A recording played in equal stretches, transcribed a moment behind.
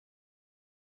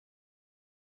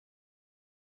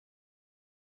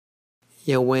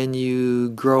When you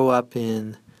grow up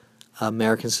in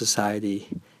American society,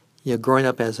 growing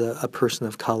up as a person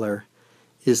of color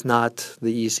is not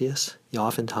the easiest.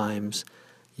 Oftentimes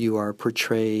you are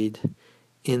portrayed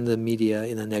in the media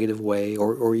in a negative way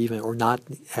or not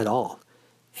at all.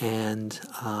 And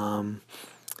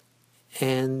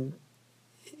and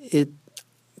it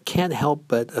can't help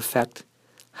but affect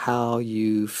how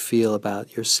you feel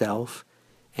about yourself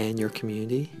and your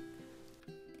community.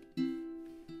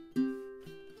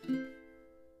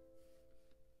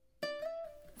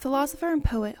 Philosopher and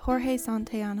poet Jorge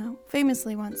Santayana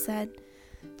famously once said,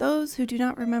 "Those who do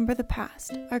not remember the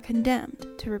past are condemned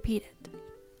to repeat it."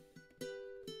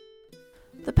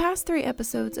 The past 3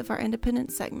 episodes of our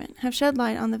Independence segment have shed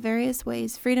light on the various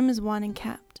ways freedom is won and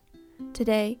kept.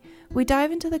 Today, we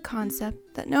dive into the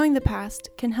concept that knowing the past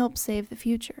can help save the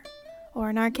future, or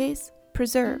in our case,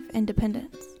 preserve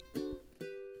independence.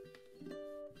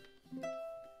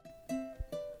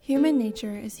 Human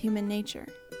nature is human nature.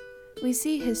 We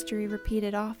see history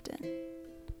repeated often.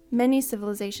 Many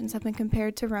civilizations have been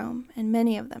compared to Rome, and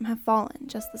many of them have fallen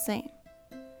just the same.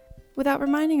 Without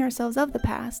reminding ourselves of the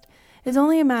past, it's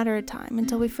only a matter of time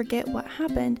until we forget what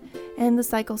happened and the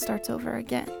cycle starts over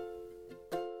again.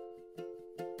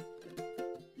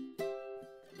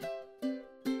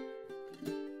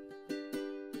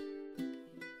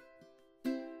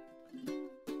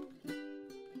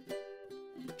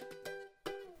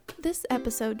 This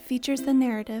episode features the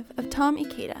narrative of Tom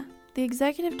Ikeda, the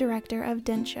executive director of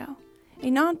Densho, a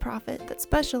nonprofit that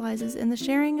specializes in the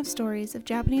sharing of stories of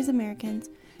Japanese Americans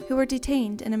who were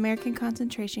detained in American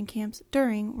concentration camps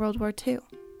during World War II.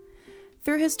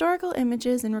 Through historical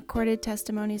images and recorded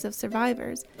testimonies of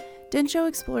survivors, Densho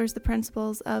explores the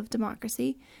principles of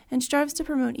democracy and strives to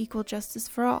promote equal justice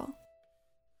for all.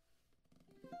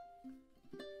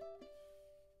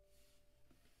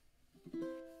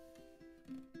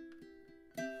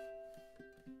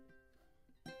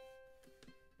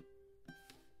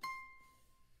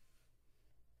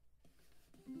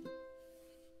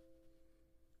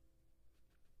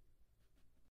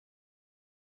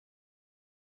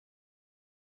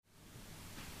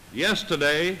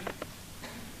 Yesterday,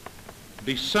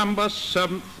 December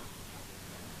 7th,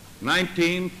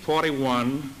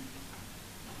 1941,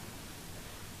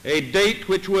 a date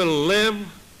which will live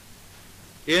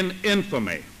in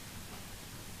infamy.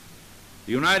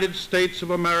 The United States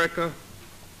of America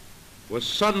was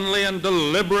suddenly and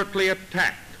deliberately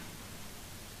attacked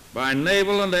by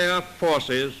naval and air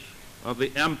forces of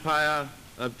the Empire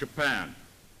of Japan.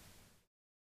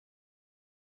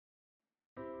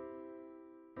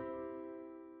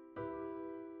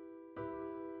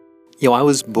 I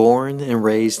was born and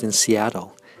raised in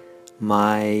Seattle.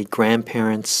 My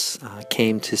grandparents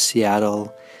came to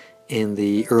Seattle in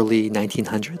the early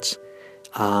 1900s.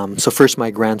 So first my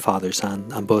grandfathers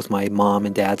on both my mom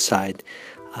and dad's side,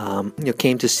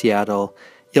 came to Seattle,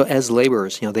 as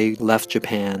laborers. They left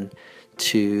Japan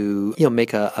to,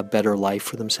 make a better life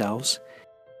for themselves.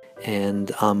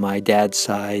 And on my dad's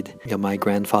side, my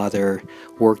grandfather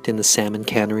worked in the salmon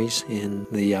canneries in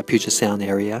the Puget Sound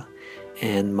area.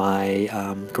 And my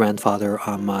grandfather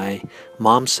on my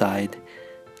mom's side,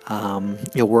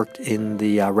 worked in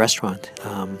the restaurant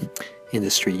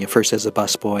industry, first as a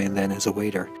busboy and then as a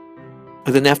waiter.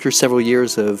 And then after several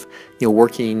years of,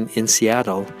 working in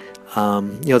Seattle,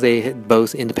 they had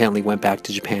both independently went back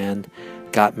to Japan,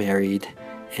 got married,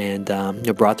 and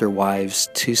brought their wives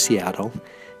to Seattle.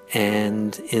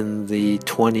 And in the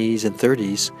 20s and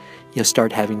 30s,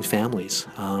 start having families.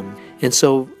 And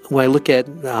so when I look at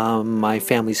my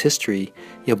family's history,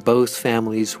 both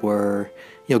families were,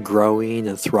 growing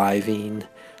and thriving.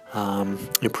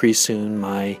 And pretty soon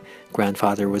my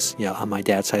grandfather was, on my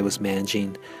dad's side, was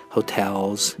managing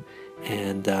hotels,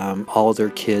 and all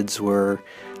their kids were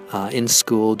in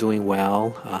school doing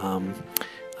well.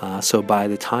 So by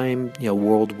the time,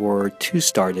 World War II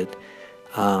started,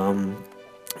 on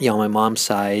my mom's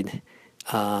side,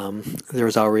 there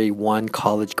was already one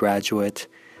college graduate.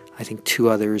 I think 2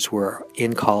 others were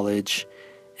in college,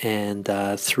 and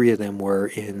 3 of them were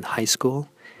in high school.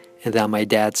 And then on my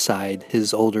dad's side,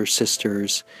 his older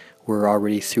sisters were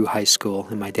already through high school,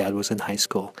 and my dad was in high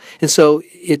school. And so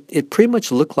it pretty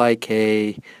much looked like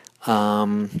a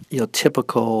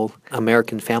typical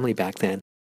American family back then.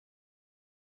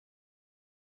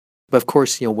 But of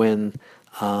course, when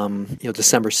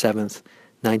December 7th,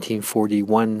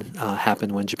 1941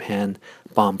 happened, when Japan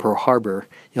bombed Pearl Harbor,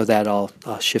 that all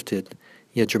shifted,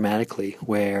 dramatically,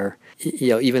 where,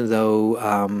 even though,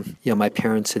 my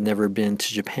parents had never been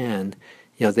to Japan,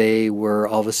 they were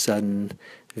all of a sudden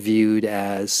viewed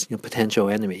as, potential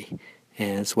enemy.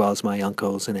 as well as my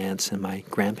uncles and aunts and my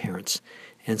grandparents.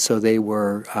 And so they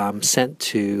were sent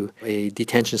to a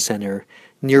detention center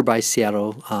nearby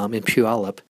Seattle in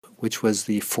Puyallup, which was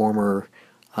the former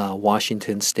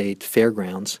Washington State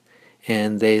Fairgrounds.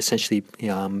 And they essentially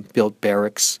built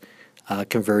barracks,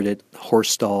 converted horse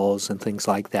stalls and things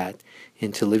like that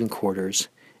into living quarters.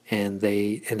 And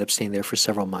they ended up staying there for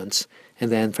several months.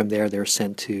 And then from there, they were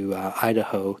sent to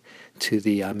Idaho to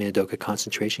the Minidoka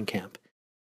concentration camp.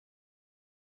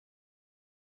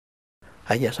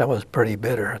 I guess I was pretty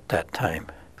bitter at that time.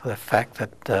 The fact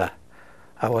that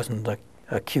I wasn't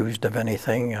accused of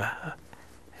anything,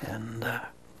 and I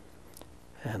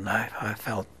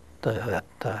felt that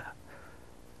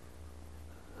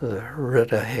the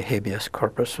writ of habeas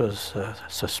corpus was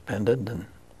suspended, and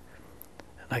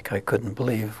I couldn't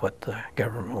believe what the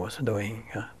government was doing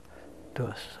to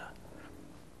us.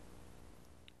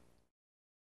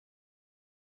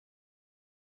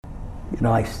 You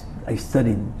know, I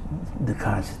studied the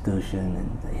Constitution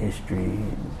and the history,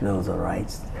 and Bills of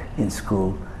Rights in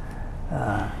school,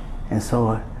 and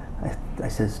so I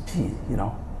says, gee, you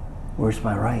know, where's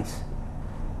my rights?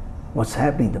 What's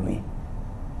happening to me?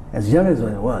 As young as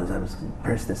I was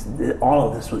impressed that all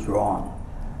of this was wrong.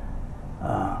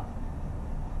 I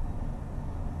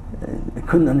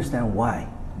couldn't understand why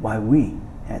we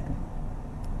had to.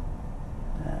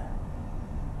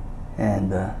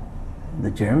 The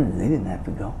Germans, they didn't have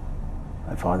to go.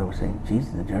 My father was saying,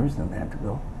 Jesus, the Germans didn't have to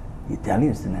go. The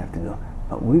Italians didn't have to go,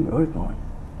 but we were going.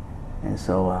 And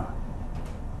so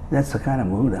that's the kind of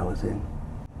mood I was in.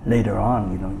 Later on,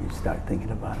 you know, you start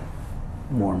thinking about it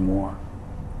more and more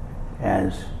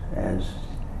as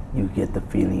you get the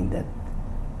feeling that,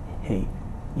 hey,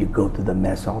 you go to the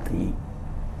mess hall to eat.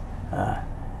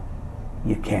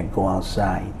 You can't go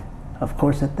outside. Of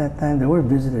course, at that time, there were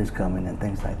visitors coming and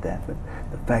things like that, but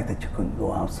the fact that you couldn't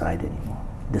go outside anymore,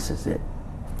 this is it.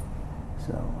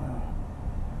 So,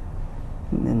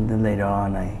 and then later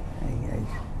on, I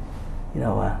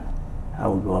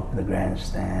would go up to the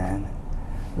grandstand,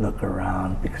 look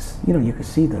around, because, you know, you could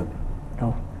see the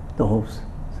whole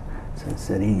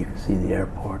city, you could see the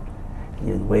airport.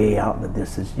 You're way out in the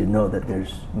distance, you know that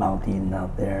there's Mount Eden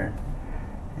out there,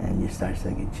 and you start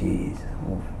thinking, geez,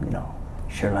 well, you know,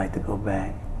 sure like to go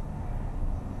back,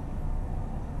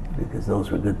 because those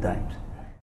were good times.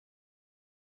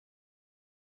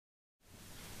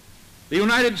 The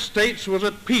United States was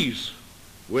at peace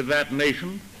with that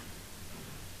nation,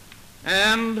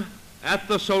 and at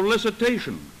the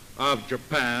solicitation of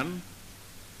Japan,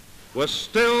 was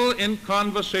still in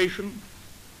conversation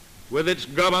with its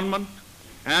government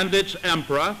and its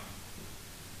emperor,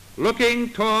 looking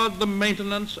toward the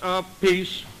maintenance of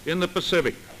peace in the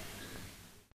Pacific.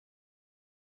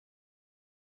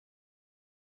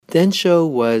 Densho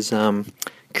was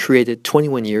created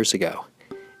 21 years ago,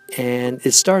 and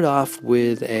it started off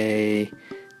with a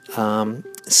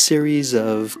series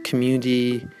of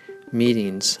community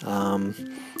meetings,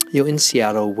 in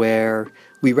Seattle, where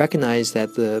we recognized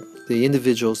that the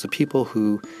individuals, the people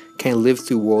who kind of lived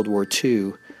through World War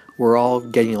II, were all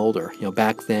getting older.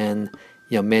 Back then,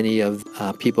 many of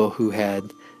people who had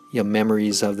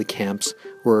memories of the camps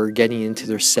were getting into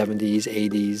their 70s,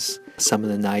 80s, some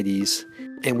in the 90s.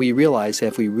 And we realized that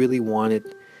if we really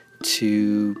wanted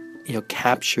to,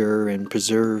 capture and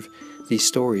preserve these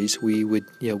stories, we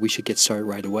should get started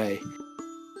right away.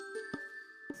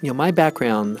 My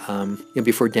background,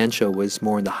 before Densho, was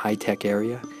more in the high-tech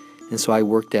area. And so I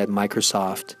worked at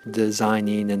Microsoft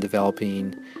designing and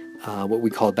developing what we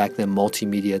called back then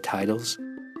multimedia titles.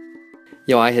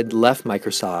 I had left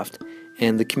Microsoft,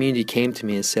 and the community came to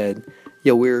me and said,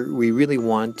 we really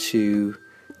want to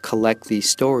collect these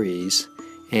stories,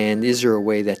 and is there a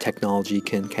way that technology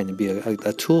can kind of be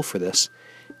a tool for this?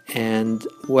 And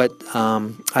what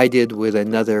I did with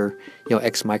another,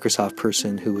 ex-Microsoft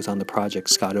person who was on the project,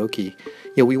 Scott Oakey,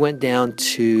 we went down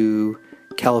to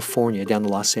California, down to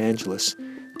Los Angeles,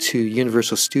 to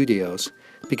Universal Studios,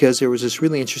 because there was this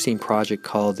really interesting project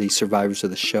called the Survivors of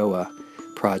the Shoah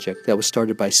project that was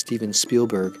started by Steven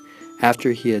Spielberg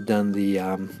after he had done the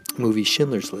movie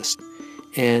Schindler's List.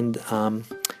 And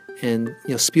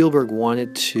Spielberg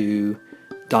wanted to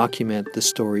document the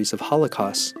stories of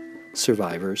Holocaust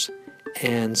survivors,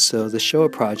 and so the Shoah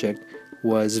project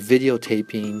was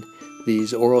videotaping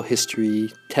these oral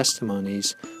history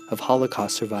testimonies of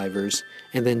Holocaust survivors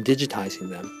and then digitizing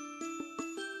them.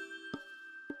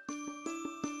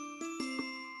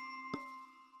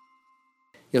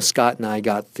 Scott and I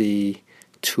got the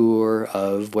tour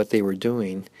of what they were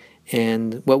doing,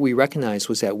 and what we recognized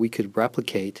was that we could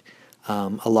replicate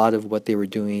a lot of what they were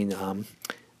doing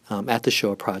at the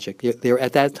Showa project.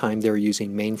 At that time, they were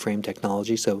using mainframe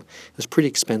technology, so it was pretty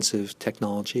expensive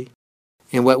technology.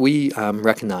 And what we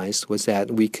recognized was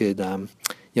that we could,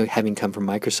 having come from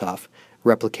Microsoft,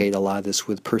 replicate a lot of this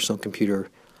with personal computer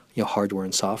hardware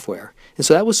and software. And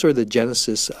so that was sort of the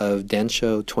genesis of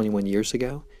Densho 21 years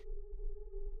ago.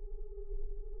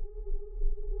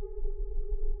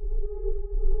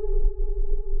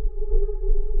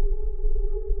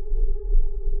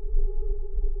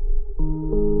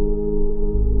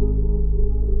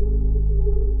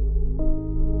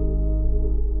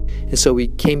 And so we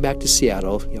came back to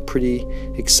Seattle, pretty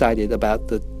excited about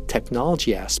the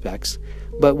technology aspects.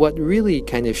 But what really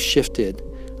kind of shifted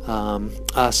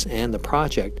us and the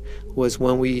project was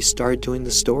when we started doing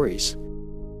the stories.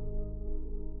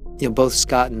 Both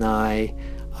Scott and I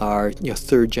are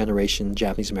third generation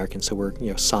Japanese Americans, so we're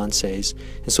sanseis,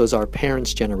 and so is our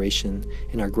parents' generation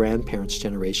and our grandparents'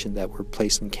 generation that were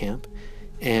placed in camp.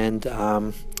 And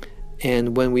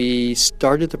when we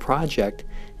started the project,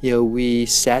 we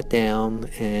sat down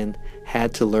and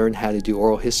had to learn how to do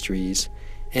oral histories,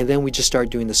 and then we just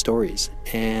started doing the stories.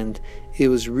 And it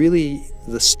was really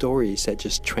the stories that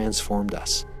just transformed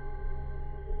us.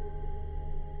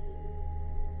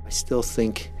 I still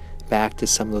think back to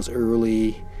some of those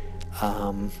early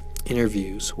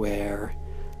interviews where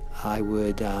I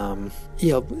would,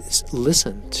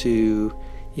 listen to,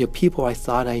 people I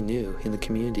thought I knew in the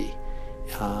community.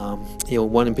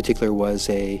 One in particular was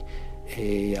a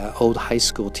old high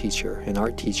school teacher, an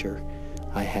art teacher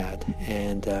I had,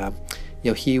 and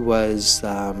he was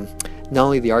not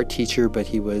only the art teacher, but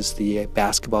he was the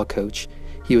basketball coach.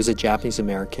 He was a Japanese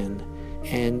American,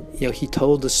 and he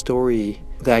told the story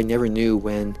that I never knew.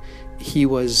 When he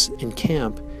was in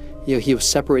camp, he was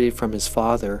separated from his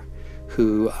father,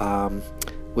 who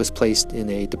was placed in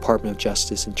a Department of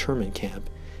Justice internment camp,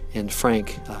 and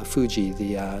Frank Fuji,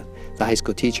 the high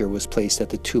school teacher, was placed at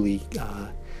the Tule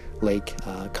Lake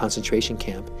concentration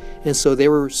camp. And so they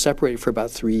were separated for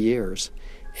about 3 years.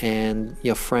 And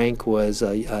Frank was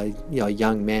a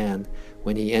young man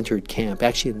when he entered camp,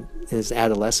 actually in his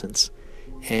adolescence.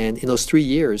 And in those 3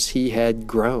 years, he had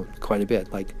grown quite a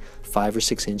bit, like 5 or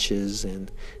 6 inches,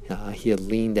 and he had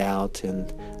leaned out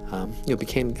and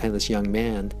became kind of this young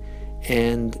man.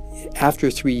 And after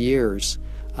 3 years,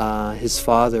 his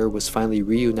father was finally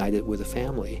reunited with the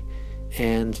family.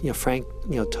 And Frank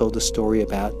told a story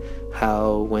about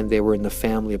how when they were in the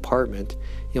family apartment,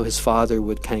 his father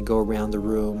would kind of go around the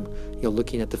room,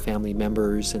 looking at the family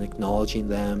members and acknowledging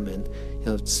them, and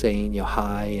saying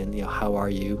hi and how are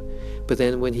you. But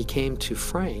then when he came to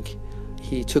Frank,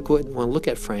 he took one look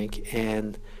at Frank,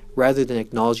 and rather than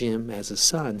acknowledging him as a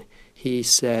son, he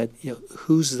said,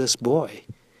 "Who's this boy?"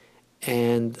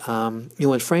 And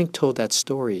when Frank told that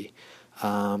story,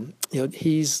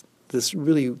 he's this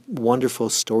really wonderful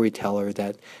storyteller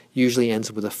that usually ends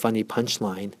with a funny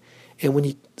punchline. And when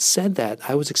he said that,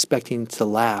 I was expecting to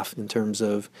laugh in terms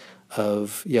of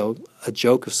a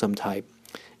joke of some type.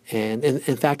 And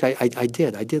in fact, I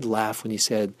did laugh when he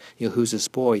said, "Who's this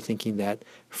boy?" thinking that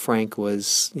Frank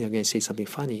was going to say something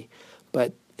funny.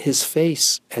 But his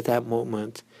face at that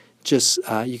moment, just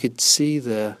you could see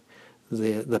the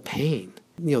pain,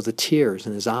 the tears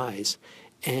in his eyes.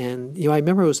 And I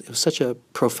remember it was such a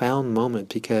profound moment,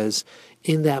 because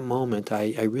in that moment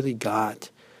I really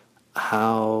got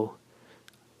how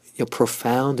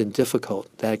profound and difficult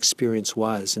that experience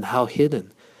was, and how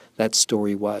hidden that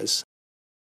story was.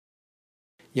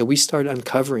 We started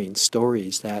uncovering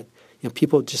stories that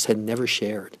people just had never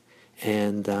shared,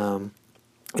 and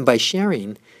by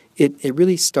sharing, it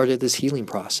really started this healing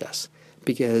process.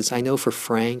 Because I know for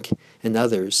Frank and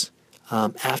others,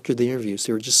 after the interviews,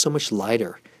 they were just so much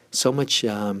lighter, so much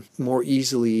more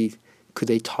easily could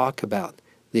they talk about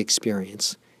the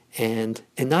experience. And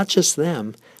not just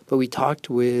them, but we talked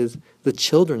with the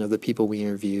children of the people we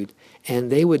interviewed,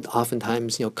 and they would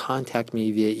oftentimes, contact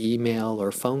me via email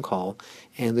or phone call,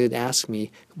 and they'd ask me,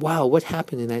 "Wow, what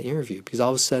happened in that interview?" Because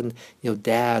all of a sudden,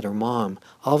 dad or mom,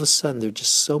 all of a sudden they're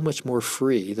just so much more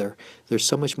free. They're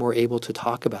so much more able to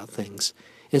talk about things.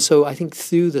 And so I think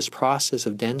through this process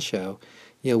of Densho,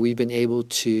 we've been able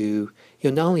to,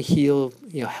 not only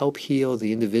help heal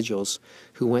the individuals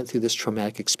who went through this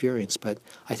traumatic experience, but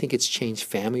I think it's changed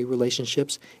family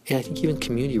relationships, and I think even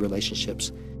community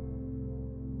relationships.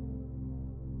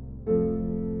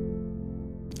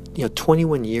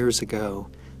 21 years ago,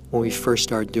 when we first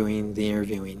started doing the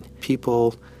interviewing,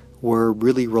 people were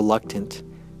really reluctant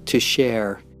to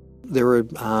share. There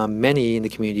were many in the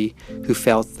community who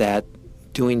felt that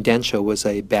doing Densho was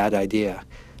a bad idea.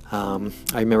 I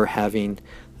remember having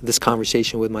this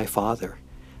conversation with my father.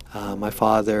 My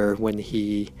father, when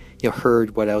he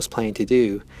heard what I was planning to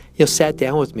do, sat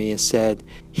down with me and said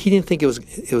he didn't think it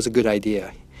was a good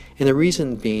idea. And the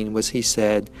reason being was he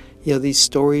said, these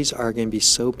stories are going to be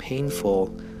so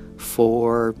painful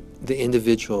for the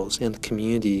individuals and the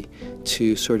community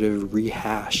to sort of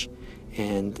rehash,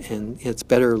 and it's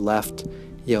better left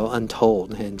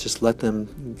untold and just let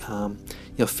them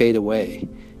fade away.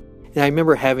 And I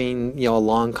remember having a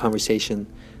long conversation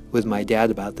with my dad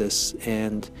about this,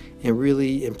 and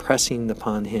really impressing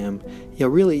upon him,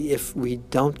 really, if we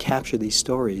don't capture these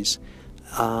stories,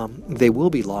 they will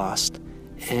be lost.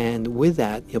 And with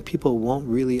that, people won't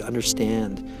really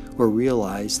understand or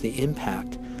realize the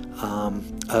impact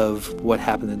of what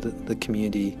happened in the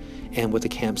community and what the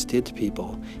camps did to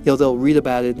people. They'll read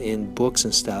about it in books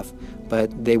and stuff,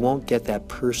 but they won't get that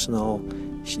personal,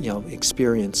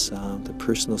 experience, the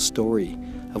personal story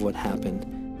of what happened.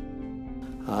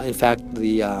 In fact,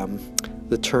 the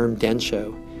term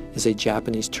densho is a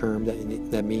Japanese term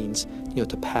that means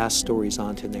to pass stories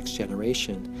on to the next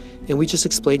generation. And we just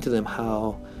explained to them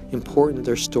how important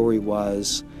their story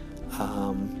was,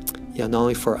 not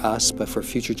only for us but for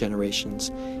future generations,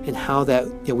 and how that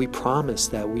we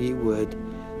promised that we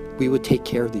would take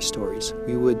care of these stories.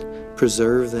 We would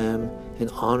preserve them and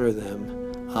honor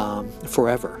them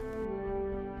forever.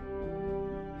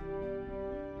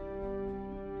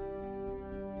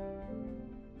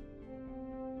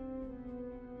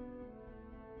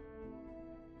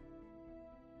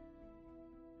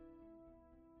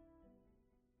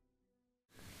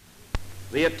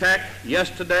 The attack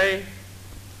yesterday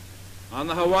on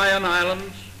the Hawaiian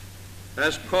Islands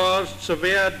has caused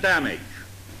severe damage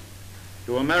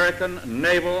to American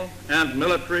naval and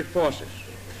military forces.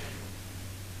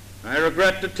 I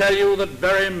regret to tell you that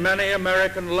very many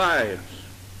American lives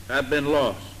have been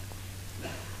lost.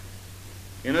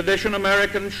 In addition,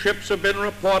 American ships have been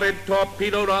reported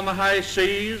torpedoed on the high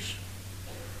seas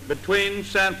between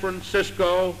San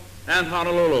Francisco and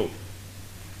Honolulu.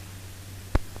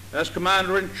 As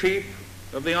Commander-in-Chief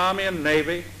of the Army and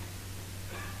Navy,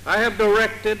 I have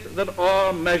directed that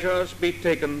all measures be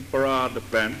taken for our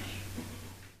defense.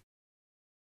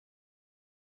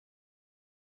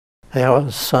 It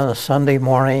was a Sunday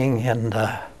morning, and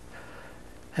I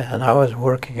was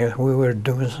working. We were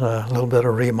doing a little bit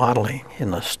of remodeling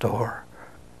in the store.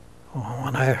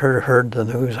 When I heard the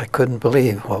news, I couldn't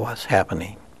believe what was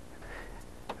happening.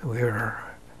 We were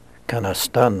kind of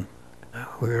stunned.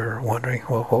 We were wondering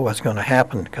what was going to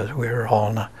happen, because we were all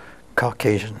in a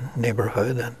Caucasian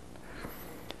neighborhood,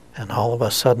 and all of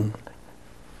a sudden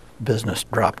business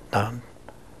dropped down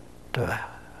to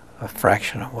a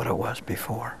fraction of what it was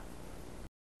before.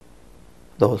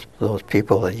 Those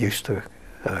people that used to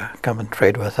come and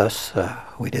trade with us,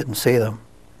 we didn't see them.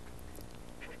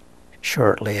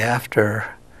 Shortly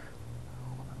after,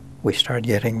 we started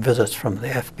getting visits from the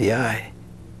FBI.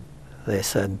 They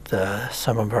said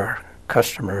some of our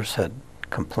customers had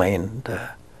complained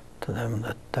to them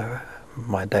that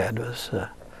my dad was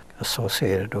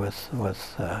associated with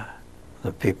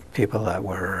the people that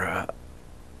were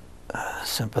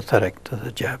sympathetic to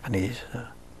the Japanese.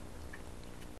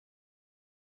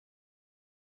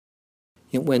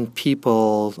 When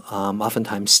people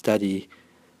oftentimes study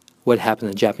what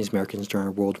happened to Japanese Americans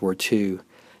during World War II,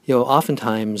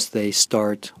 oftentimes they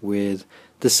start with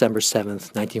December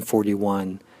 7th,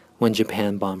 1941, when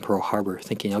Japan bombed Pearl Harbor,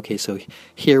 thinking, okay, so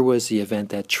here was the event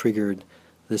that triggered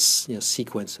this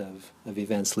sequence of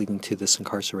events leading to this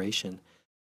incarceration.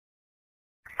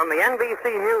 From the NBC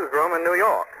newsroom in New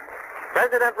York,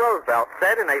 President Roosevelt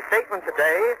said in a statement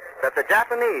today that the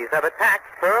Japanese have attacked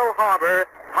Pearl Harbor,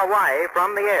 Hawaii,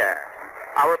 from the air.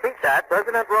 I'll repeat that.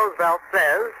 President Roosevelt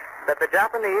says that the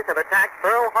Japanese have attacked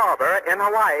Pearl Harbor in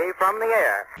Hawaii from the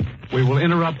air. We will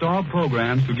interrupt all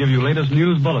programs to give you latest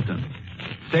news bulletins.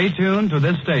 Stay tuned to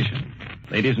this station.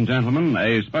 Ladies and gentlemen,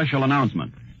 a special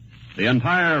announcement. The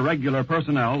entire regular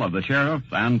personnel of the sheriff's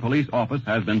and police office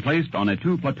has been placed on a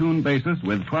 2-platoon basis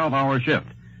with 12-hour shift.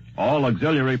 All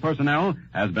auxiliary personnel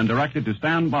has been directed to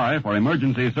stand by for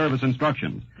emergency service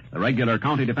instructions. The regular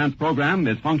county defense program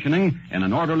is functioning in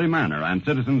an orderly manner, and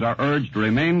citizens are urged to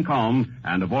remain calm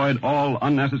and avoid all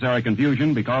unnecessary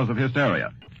confusion because of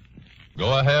hysteria.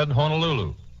 Go ahead,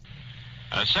 Honolulu.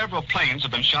 Several planes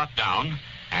have been shot down,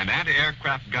 and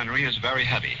anti-aircraft gunnery is very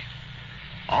heavy.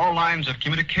 All lines of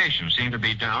communication seem to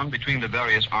be down between the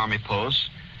various Army posts.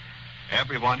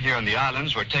 Everyone here in the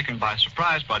islands were taken by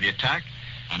surprise by the attack,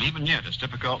 and even yet it's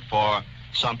difficult for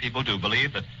some people to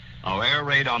believe that our air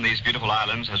raid on these beautiful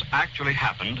islands has actually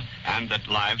happened and that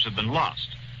lives have been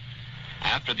lost.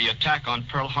 After the attack on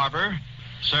Pearl Harbor,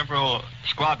 Several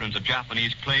squadrons of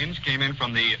Japanese planes came in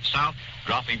from the south,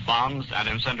 dropping bombs and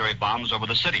incendiary bombs over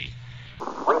the city.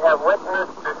 We have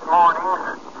witnessed this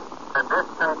morning a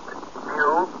distant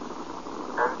view,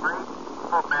 a brief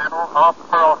battle off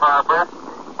Pearl Harbor,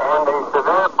 and a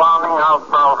severe bombing of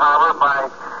Pearl Harbor by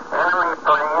enemy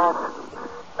planes,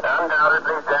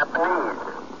 undoubtedly Japanese.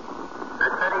 The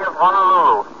city of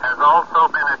Honolulu has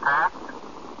also been attacked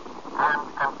and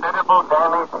considerable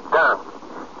damage done.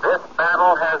 This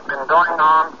battle has been going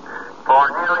on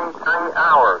for nearly 3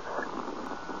 hours.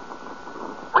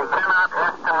 We cannot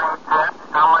estimate yet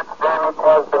how much damage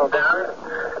has been done,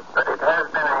 but it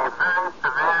has been a very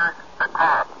severe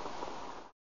attack.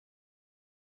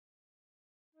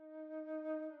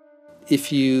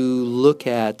 If you look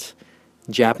at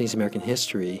Japanese American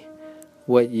history,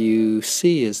 what you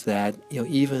see is that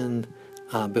even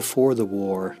before the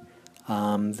war,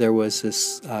 there was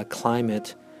this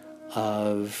climate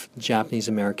of Japanese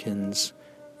Americans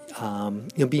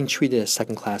being treated as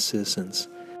second-class citizens.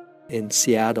 In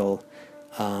Seattle,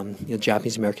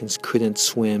 Japanese Americans couldn't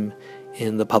swim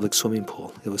in the public swimming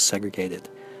pool. It was segregated.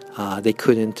 They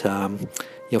couldn't,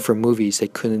 for movies, they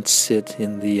couldn't sit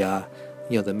in the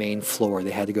main floor.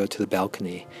 They had to go to the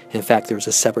balcony. In fact, there was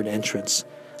a separate entrance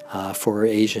for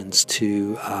Asians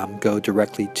to go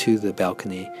directly to the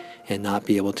balcony and not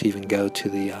be able to even go to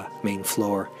the main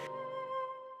floor.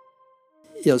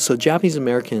 So Japanese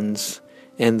Americans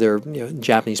and their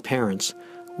Japanese parents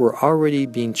were already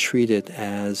being treated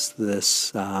as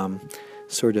this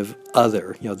sort of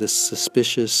other, this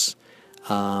suspicious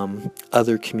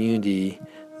other community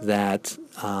that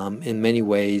in many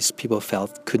ways people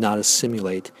felt could not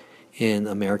assimilate in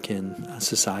American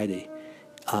society.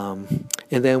 And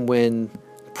then when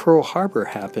Pearl Harbor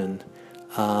happened,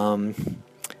 the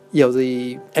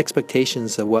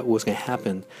expectations of what was going to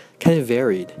happen kind of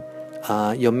varied.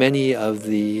 Many of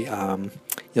the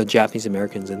Japanese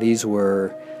Americans, and these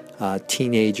were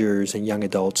teenagers and young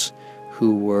adults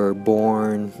who were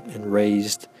born and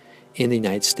raised in the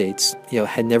United States,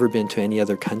 had never been to any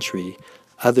other country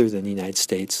other than the United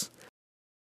States.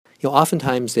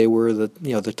 Oftentimes they were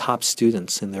the top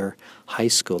students in their high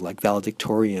school, like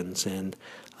valedictorians and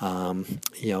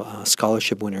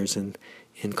scholarship winners in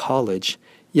college.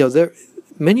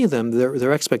 Many of them,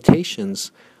 their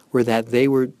expectations were that they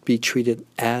would be treated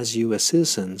as U.S.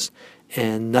 citizens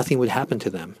and nothing would happen to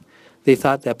them. They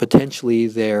thought that potentially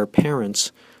their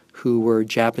parents, who were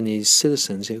Japanese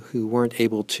citizens, who weren't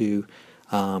able to,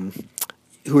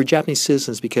 who were Japanese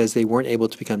citizens because they weren't able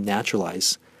to become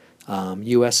naturalized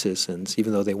U.S. citizens,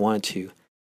 even though they wanted to.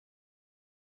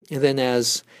 And then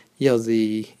as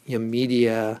the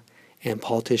media and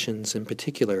politicians in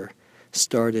particular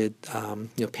started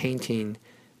painting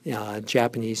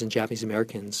Japanese and Japanese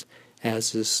Americans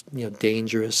as this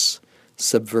dangerous,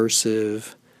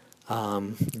 subversive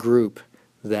group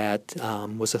that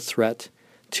was a threat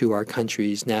to our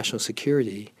country's national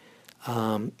security,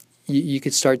 you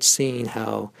could start seeing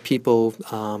how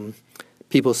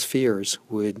people's fears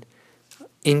would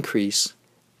increase,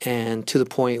 and to the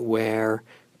point where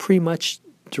pretty much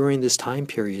during this time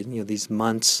period, these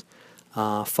months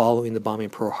following the bombing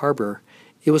of Pearl Harbor,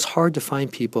 it was hard to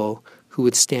find people who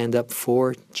would stand up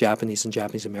for Japanese and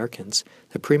Japanese Americans.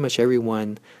 That pretty much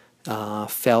everyone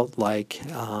felt like,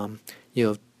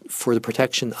 for the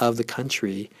protection of the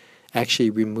country, actually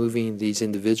removing these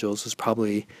individuals was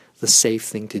probably the safe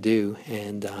thing to do,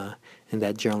 and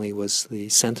that generally was the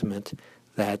sentiment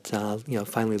that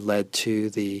finally led to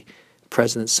the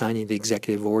president signing the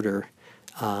executive order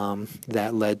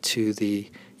that led to the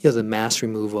mass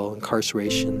removal,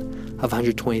 incarceration of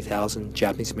 120,000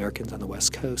 Japanese Americans on the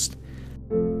West Coast.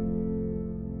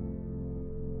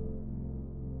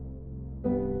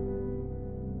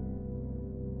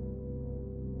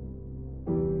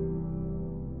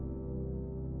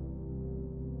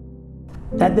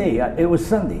 That day, it was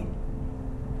Sunday,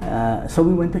 so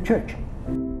we went to church.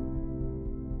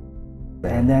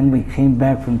 And then we came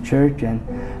back from church, and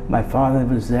my father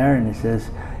was there, and he says,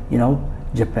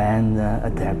 Japan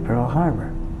attacked Pearl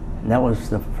Harbor. And that was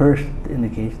the first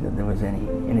indication that there was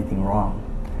anything wrong.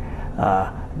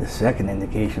 The second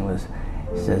indication was,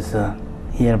 he says,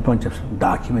 he had a bunch of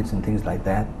documents and things like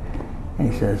that,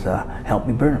 and he says, help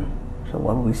me burn them. So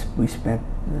we spent,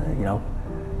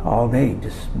 all day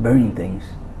just burning things,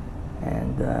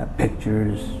 and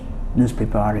pictures,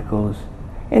 newspaper articles,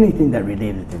 anything that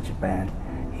related to Japan,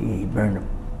 he burned them.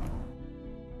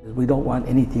 We don't want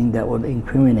anything that would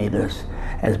incriminate us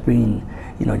as being,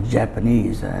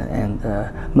 Japanese. And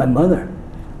my mother,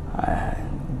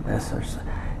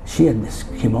 she had this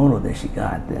kimono that she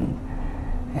got,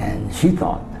 and she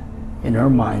thought in her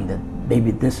mind that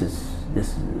maybe this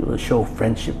will show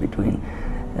friendship between,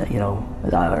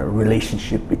 our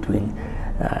relationship between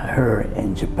her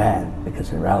and Japan, because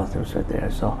her relatives are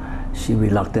there. So she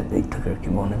reluctantly took her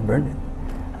kimono and burned it.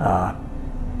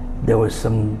 There was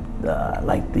some,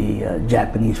 like the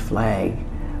Japanese flag,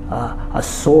 a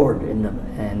sword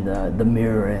and the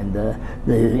mirror, and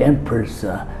the emperor's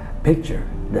picture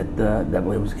that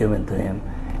was given to him,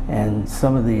 and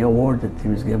some of the awards that he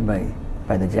was given by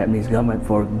the Japanese government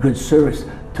for good service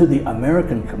to the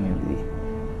American community,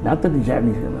 not to the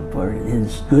Japanese government, for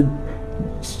his good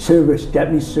service,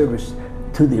 Japanese service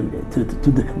to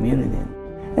the community.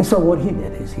 And so what he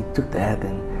did is he took that,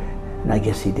 and I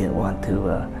guess he didn't want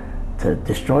to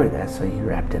destroy that, so he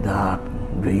wrapped it up,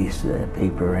 and greased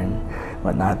paper and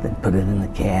whatnot, then put it in the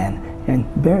can and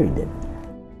buried it.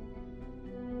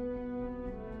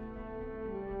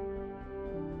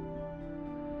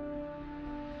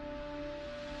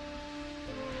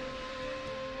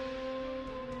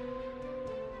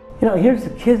 Here's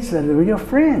the kids that are your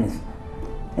friends,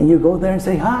 and you go there and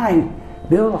say, "Hi,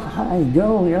 Bill, hi,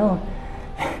 Joe,"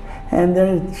 and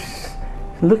they're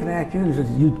looking at you,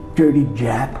 "You dirty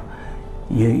Jap,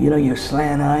 you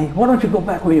slant eye. Why don't you go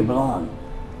back where you belong?"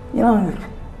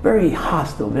 Very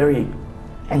hostile, very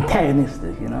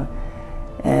antagonistic,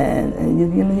 and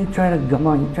you try to come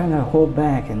on, you're trying to hold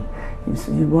back, and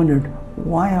you wondered,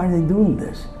 why are they doing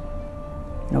this?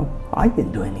 I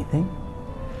didn't do anything.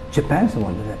 Japan's the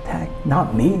one that attacked,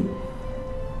 not me.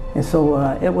 And so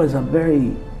it was a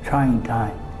very trying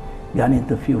time. Got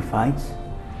into a few fights,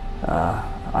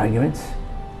 arguments,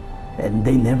 and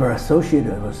they never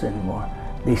associated with us anymore.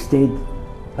 They stayed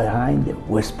behind,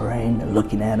 whispering,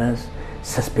 looking at us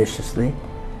suspiciously.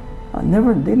 They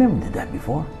never did that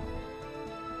before.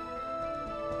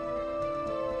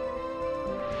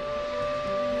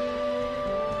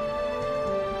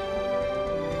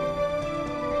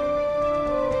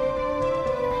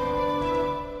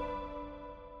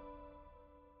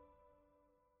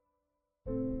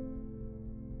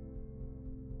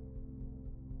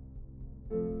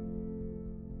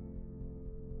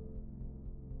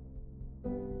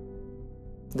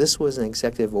 This was an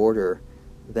executive order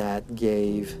that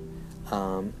gave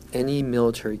any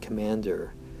military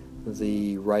commander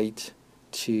the right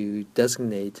to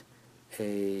designate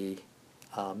a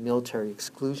military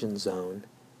exclusion zone,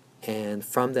 and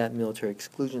from that military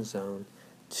exclusion zone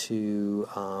to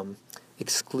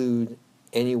exclude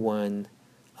anyone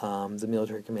the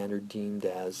military commander deemed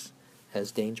as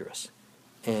dangerous.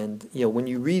 And when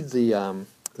you read the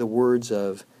words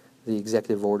of the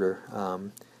executive order,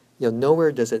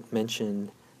 nowhere does it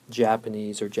mention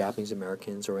Japanese or Japanese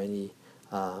Americans or any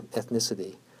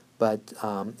ethnicity, but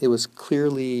it was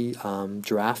clearly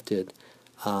drafted,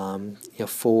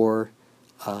 for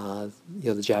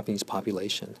the Japanese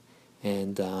population,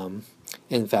 and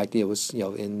in fact, it was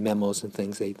in memos and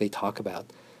things they talk about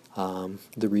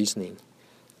the reasoning.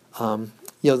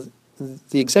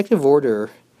 The executive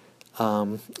order,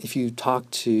 if you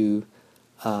talk to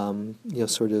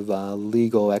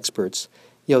legal experts,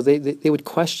 they would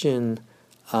question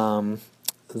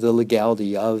the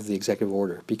legality of the executive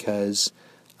order, because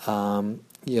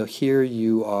here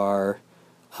you are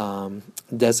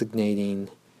designating,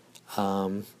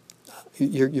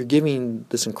 you're giving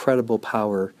this incredible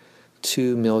power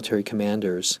to military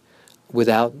commanders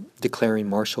without declaring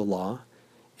martial law,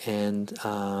 and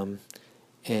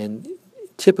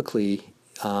typically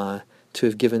to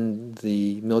have given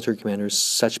the military commanders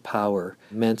such power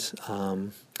meant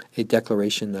a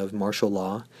declaration of martial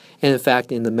law. And in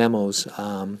fact, in the memos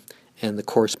and the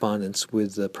correspondence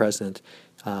with the president,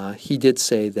 he did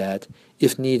say that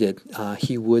if needed,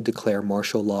 he would declare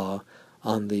martial law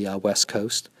on the West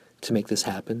Coast to make this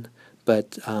happen.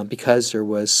 But because there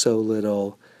was so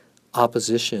little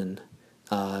opposition,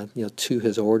 to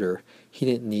his order, he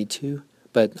didn't need to.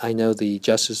 But I know the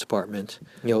Justice Department,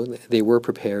 they were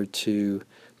prepared to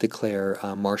declare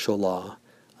martial law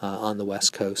on the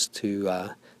West Coast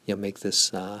to make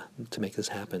this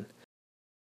happen.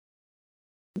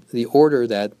 The order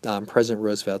that President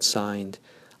Roosevelt signed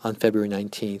on February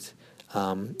 19th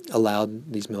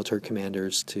allowed these military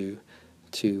commanders to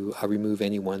remove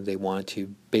anyone they wanted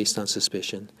to based on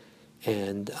suspicion,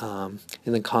 and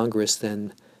then Congress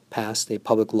then passed a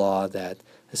public law that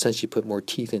essentially put more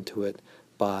teeth into it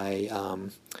by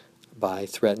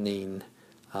threatening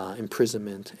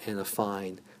imprisonment and a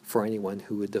fine for anyone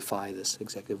who would defy this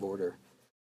executive order.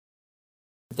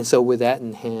 And so with that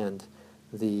in hand,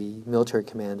 the military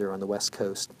commander on the West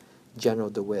Coast, General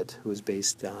DeWitt, who was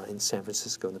based in San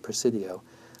Francisco in the Presidio,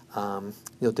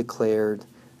 declared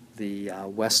the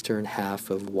western half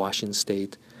of Washington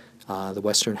State the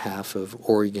western half of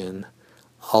Oregon,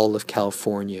 all of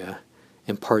California,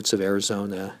 and parts of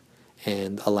Arizona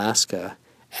and Alaska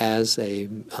as a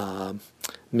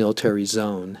military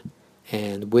zone,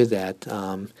 and with that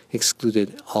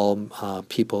excluded all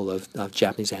people of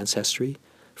Japanese ancestry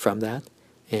from that,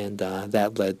 and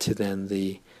that led to then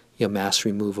the mass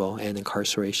removal and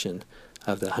incarceration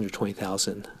of the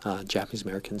 120,000 Japanese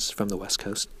Americans from the West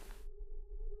Coast.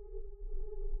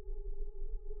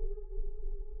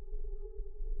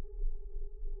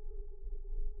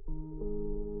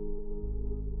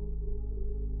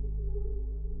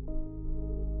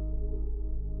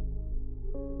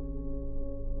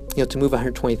 To move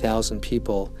 120,000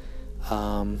 people,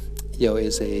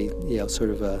 is a sort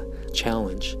of a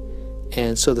challenge,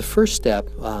 and so the first step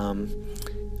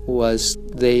was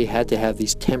they had to have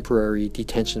these temporary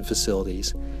detention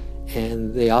facilities,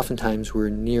 and they oftentimes were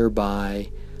nearby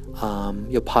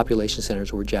population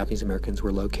centers where Japanese Americans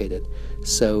were located.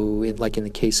 So, like in the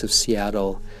case of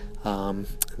Seattle,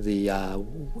 the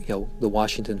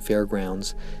Washington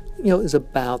Fairgrounds, is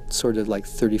about sort of like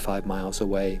 35 miles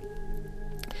away.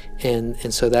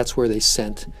 And so that's where they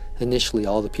sent initially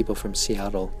all the people from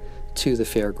Seattle to the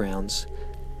fairgrounds.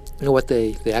 What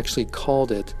they actually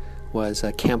called it was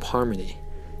Camp Harmony.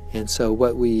 And so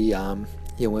what we,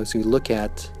 as we look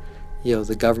at,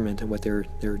 the government and what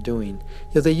they're doing,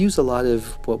 they use a lot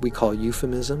of what we call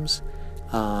euphemisms.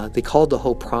 They called the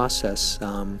whole process,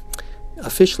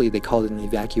 officially they called it an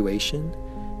evacuation.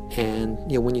 And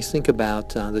when you think about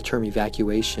the term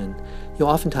evacuation,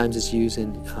 oftentimes it's used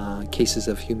in cases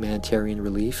of humanitarian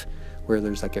relief, where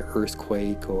there's like an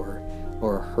earthquake or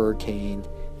a hurricane,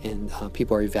 and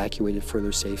people are evacuated for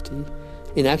their safety.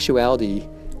 In actuality,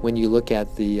 when you look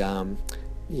at the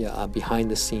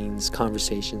behind-the-scenes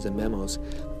conversations and memos,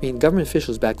 government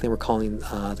officials back then were calling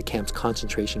the camps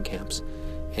concentration camps,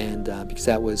 and because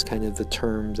that was kind of the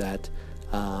term that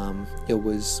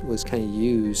was kind of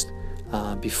used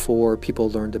before people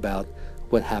learned about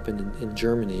what happened in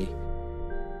Germany.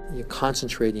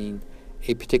 Concentrating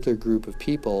a particular group of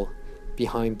people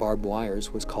behind barbed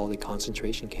wires was called a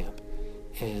concentration camp,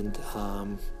 and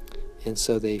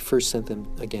so they first sent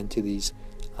them again to these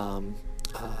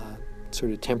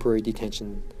sort of temporary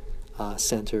detention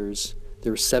centers.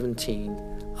 There were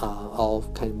 17,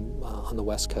 all kind of on the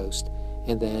West Coast,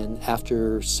 and then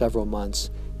after several months,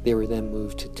 they were then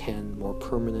moved to 10 more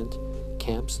permanent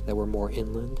camps that were more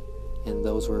inland, and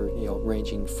those were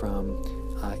ranging from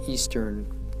eastern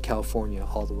California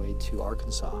all the way to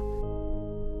Arkansas.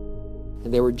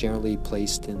 And they were generally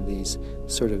placed in these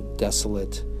sort of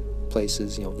desolate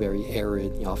places, very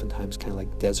arid, oftentimes kind of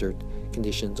like desert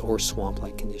conditions or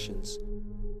swamp-like conditions.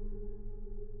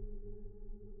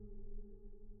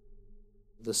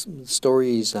 The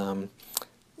stories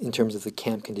in terms of the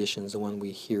camp conditions, the one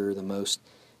we hear the most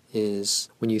is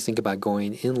when you think about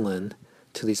going inland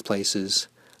to these places.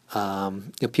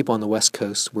 People on the West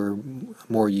Coast were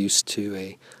more used to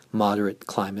a moderate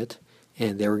climate,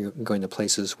 and they were going to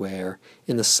places where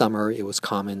in the summer it was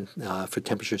common for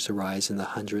temperatures to rise in the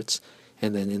hundreds,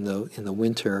 and then in the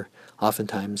winter,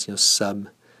 oftentimes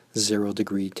sub-0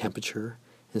 degree temperature.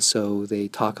 And so they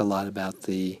talk a lot about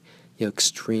the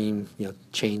extreme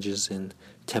changes in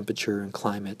temperature and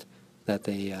climate that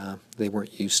they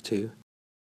weren't used to.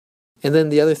 And then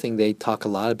the other thing they talk a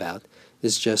lot about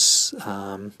is just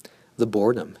the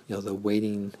boredom, the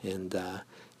waiting, and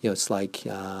it's like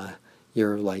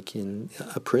you're like in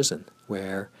a prison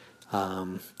where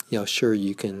sure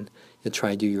you can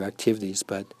try to do your activities,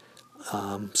 but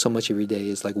so much of your day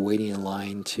is like waiting in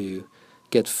line to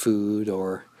get food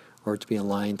or to be in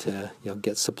line to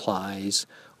get supplies,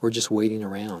 or just waiting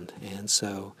around. And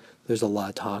so there's a lot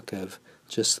of talk of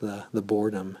just the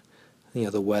boredom,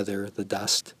 the weather, the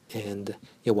dust, and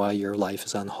while your life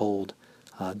is on hold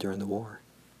during the war.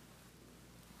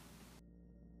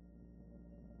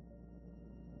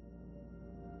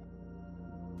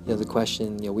 The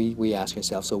question we ask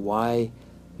ourselves, so why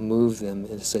move them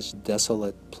into such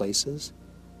desolate places?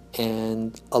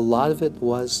 And a lot of it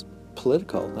was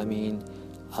political. I mean,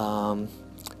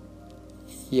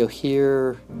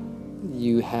 here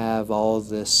you have all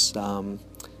this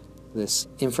this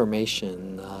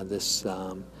information, this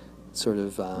sort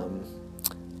of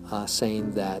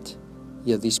saying that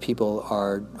these people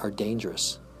are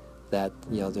dangerous, that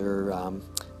they're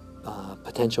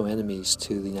potential enemies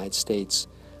to the United States.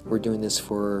 We're doing this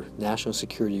for national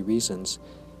security reasons,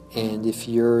 and if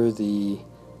you're the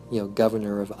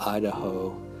governor of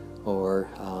Idaho or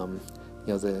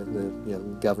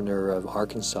the governor of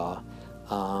Arkansas,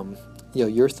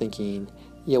 you're thinking,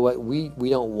 what, we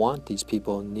don't want these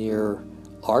people near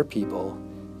our people,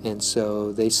 And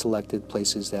so they selected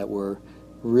places that were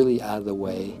really out of the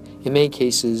way. In many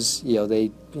cases,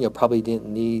 they probably didn't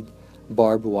need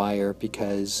barbed wire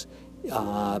because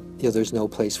there's no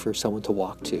place for someone to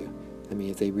walk to. I mean,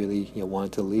 if they really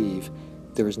wanted to leave,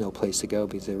 there was no place to go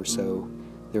because they were so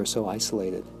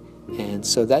isolated. And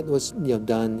so that was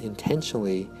done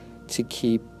intentionally to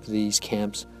keep these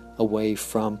camps away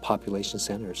from population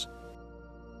centers.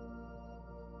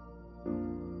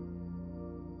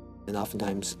 And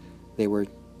oftentimes they were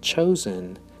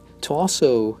chosen to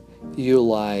also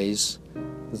utilize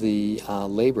the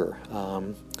labor.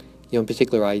 In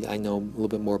particular, I know a little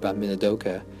bit more about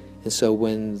Minidoka, and so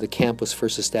when the camp was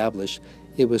first established,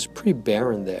 it was pretty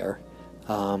barren there,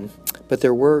 but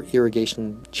there were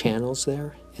irrigation channels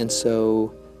there, and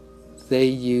so they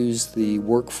used the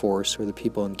workforce or the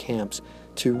people in camps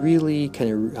to really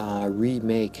kind of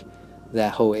remake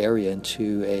that whole area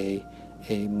into a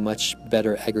much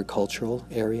better agricultural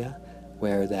area,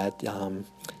 where that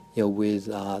with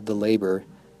the labor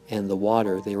and the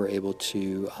water, they were able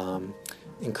to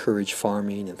encourage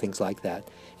farming and things like that.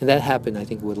 And that happened, I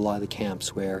think, with a lot of the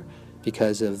camps, where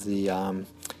because of the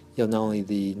not only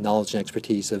the knowledge and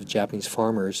expertise of Japanese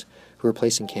farmers who were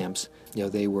placed in camps,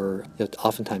 they were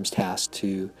oftentimes tasked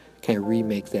to kind of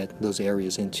remake those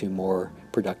areas into more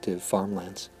productive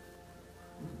farmlands.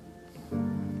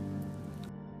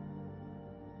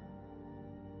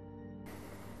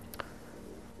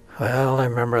 Well, I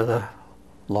remember the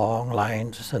long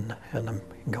lines and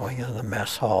going into the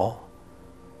mess hall,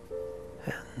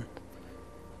 and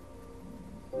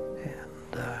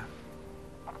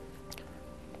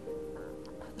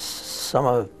some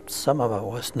of it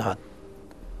was not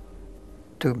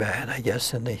too bad. I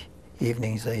guess in the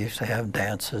evenings they used to have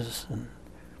dances,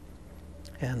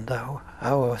 and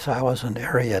I was in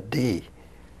Area D.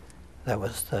 That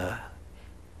was the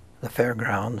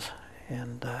fairgrounds,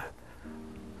 and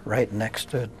right next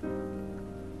to it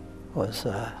was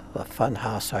the fun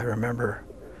house. I remember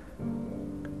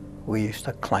we used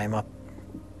to climb up.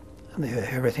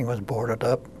 Everything was boarded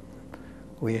up.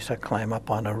 We used to climb up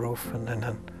on the roof and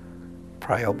then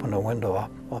pry open a window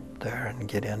up there and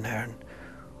get in there. And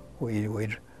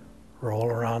we'd roll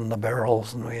around the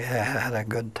barrels, and we had a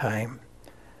good time.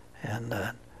 And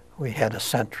we had a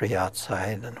sentry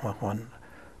outside, and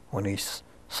when he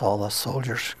saw the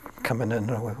soldiers coming in,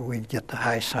 we'd get the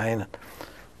high sign, and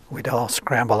we'd all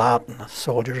scramble out, and the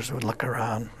soldiers would look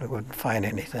around. We wouldn't find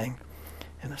anything.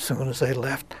 And as soon as they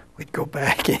left, we'd go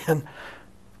back in,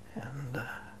 and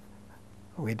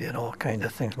we did all kinds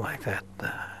of things like that.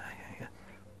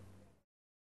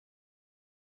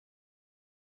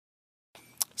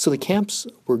 So the camps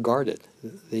were guarded.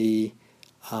 They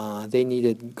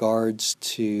needed guards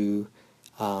to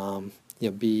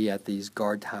be at these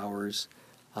guard towers.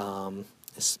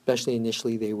 Especially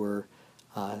initially, they were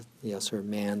sort of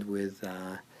manned with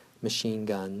machine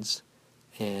guns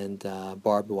and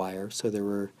barbed wire. So there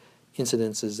were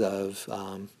incidences of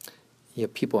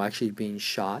people actually being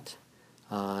shot,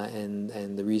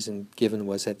 and the reason given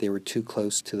was that they were too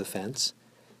close to the fence,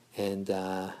 and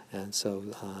so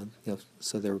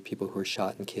so there were people who were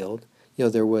shot and killed.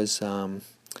 There was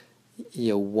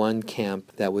one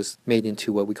camp that was made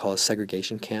into what we call a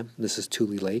segregation camp. This is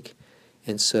Tule Lake,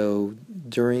 and so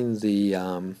during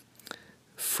the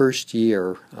first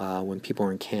year when people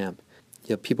were in camp,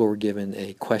 people were given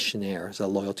a questionnaire, a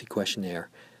loyalty questionnaire,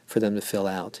 for them to fill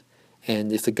out.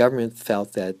 And if the government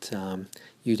felt that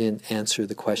you didn't answer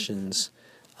the questions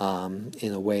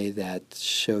in a way that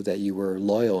showed that you were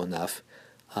loyal enough,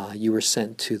 you were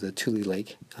sent to the Tule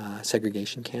Lake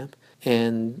segregation camp.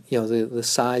 And the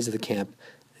size of the camp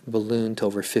ballooned to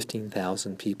over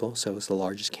 15,000 people, so it was the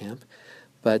largest camp.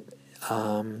 But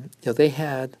they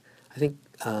had, I think,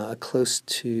 close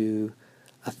to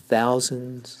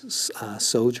 1,000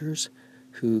 soldiers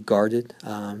who guarded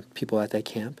people at that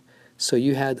camp. So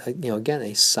you had, again,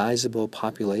 a sizable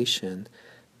population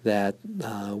that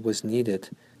was needed,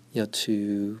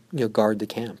 to guard the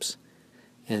camps,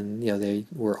 and they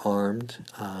were armed.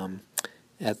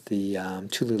 At the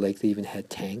Tule Lake, they even had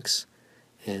tanks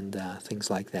and things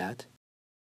like that.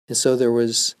 And so there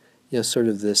was, sort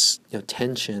of this,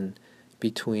 tension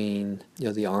between,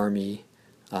 the army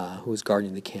who was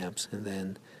guarding the camps, and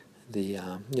then the,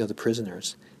 the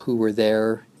prisoners who were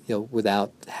there,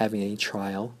 without having any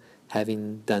trial,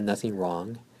 having done nothing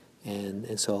wrong,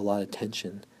 and so a lot of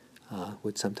tension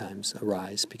would sometimes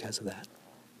arise because of that.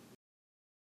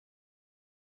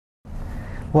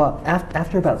 Well,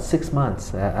 after about 6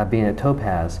 months being at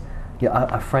Topaz,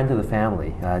 a friend of the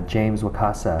family, James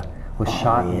Wakasa, was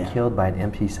shot and killed by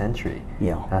an MP sentry.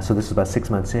 Yeah. So this was about 6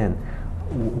 months in.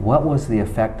 What was the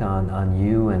effect on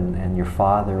you and your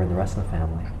father and the rest of the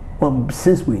family? Well,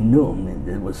 since we knew him,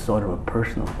 it was sort of a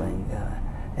personal thing.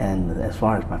 And as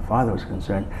far as my father was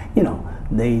concerned, you know,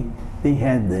 they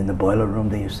had in the boiler room,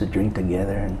 they used to drink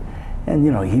together, and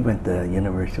you know, he went to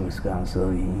University of Wisconsin,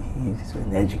 so he's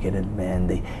an educated man.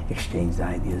 They exchanged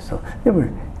ideas, so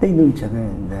they knew each other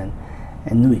and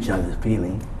knew each other's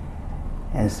feeling.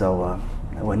 And so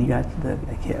when he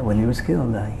was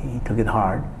killed, he took it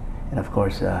hard, and of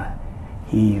course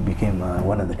he became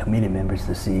one of the committee members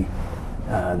to see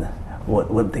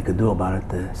what they could do about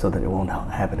it so that it won't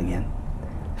happen again.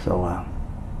 So,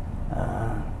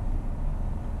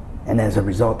 and as a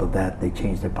result of that, they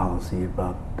changed their policy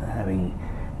about having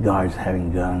guards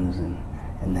having guns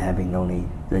and having only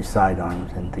the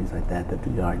sidearms and things like that at the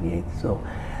guard gate. So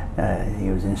he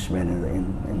was instrumental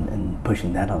in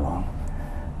pushing that along.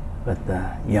 But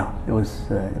yeah, it was,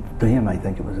 to him, I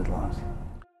think it was a loss.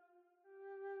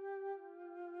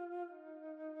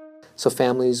 So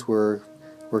families were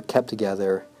kept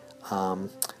together,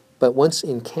 but once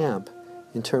in camp,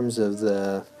 in terms of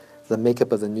the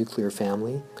makeup of the nuclear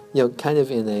family, you know, kind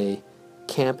of in a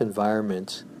camp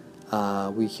environment,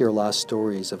 we hear a lot of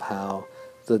stories of how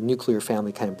the nuclear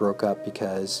family kind of broke up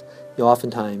because, you know,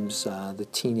 oftentimes the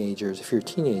teenagers, if you're a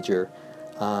teenager,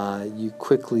 you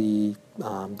quickly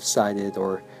decided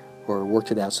or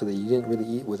worked it out so that you didn't really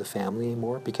eat with a family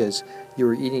anymore because you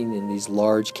were eating in these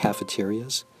large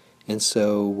cafeterias. And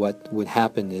so what would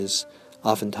happen is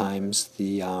oftentimes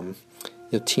the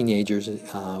teenagers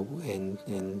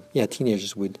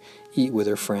teenagers would eat with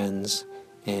their friends,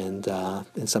 and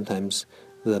sometimes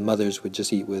the mothers would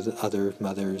just eat with other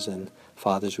mothers, and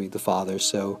fathers would eat the fathers.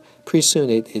 So pretty soon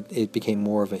it became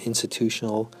more of an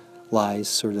institutionalized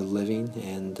sort of living,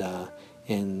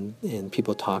 and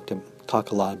people talk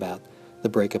a lot about the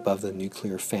breakup of the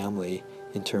nuclear family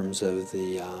in terms of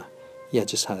the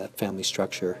just how that family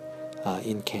structure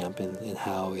in camp and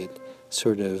how it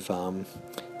sort of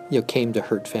came to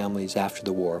hurt families after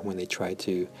the war when they tried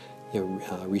to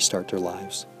restart their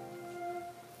lives.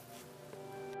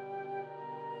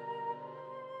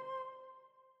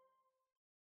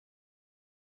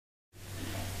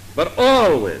 But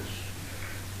always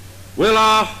will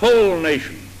our whole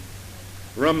nation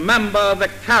remember the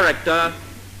character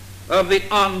of the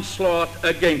onslaught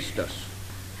against us,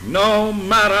 no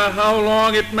matter how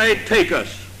long it may take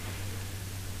us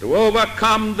to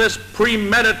overcome this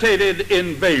premeditated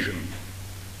invasion.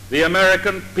 The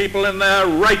American people in their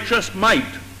righteous might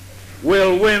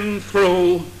will win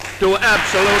through to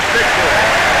absolute victory.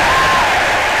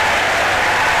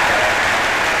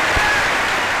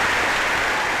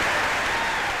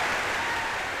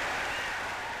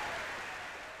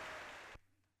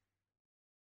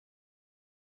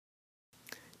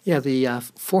 Yeah, the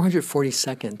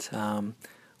 442nd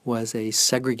was a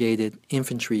segregated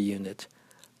infantry unit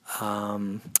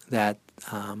that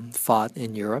fought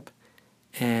in Europe,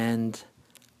 and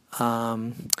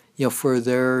for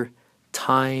their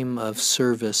time of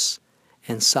service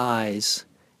and size,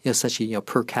 such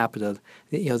per capita,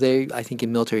 they, I think,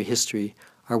 in military history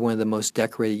are one of the most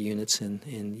decorated units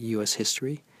in U.S.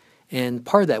 history, and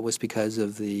part of that was because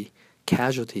of the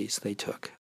casualties they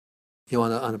took.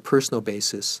 On a personal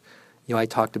basis, I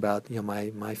talked about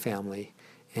my family,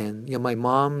 and my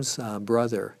mom's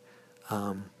brother.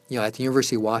 At the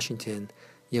University of Washington,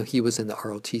 he was in the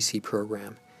ROTC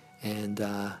program, and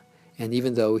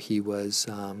even though he was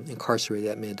incarcerated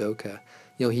at Minidoka,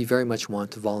 he very much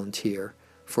wanted to volunteer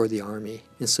for the Army,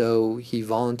 and so he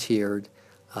volunteered.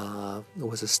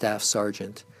 Was a staff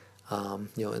sergeant,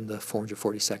 in the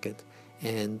 442nd.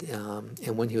 And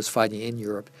when he was fighting in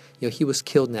Europe, he was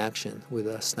killed in action with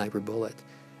a sniper bullet,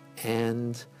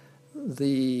 and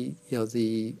the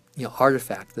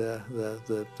artifact,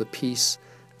 the piece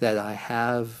that I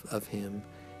have of him.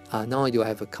 Not only do I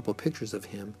have a couple pictures of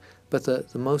him, but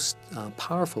the most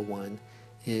powerful one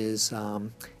is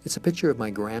it's a picture of my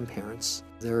grandparents.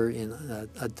 They're in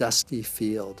a dusty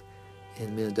field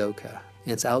in Minidoka,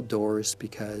 and it's outdoors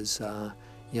because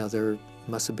there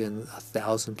must have been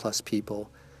 1,000+ people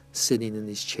sitting in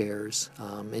these chairs,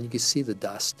 and you can see the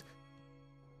dust.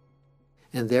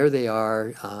 And there they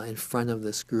are in front of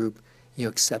this group,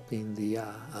 accepting the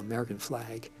American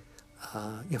flag,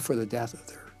 for the death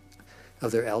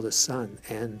of their eldest son.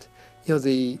 And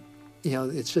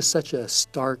it's just such a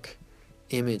stark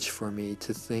image for me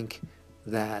to think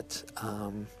that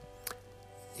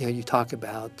you talk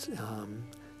about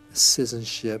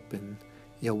citizenship and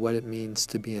what it means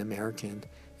to be American.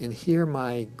 And here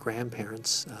my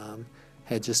grandparents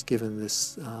had just given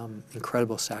this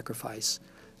incredible sacrifice.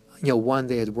 One,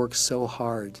 they had worked so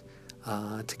hard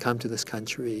to come to this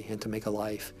country and to make a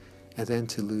life, and then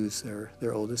to lose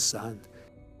their oldest son,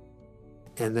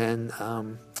 and then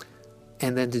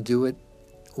to do it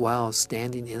while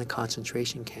standing in a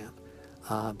concentration camp,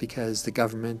 because the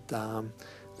government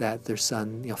that their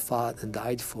son fought and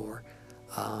died for,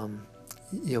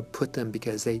 put them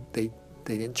because they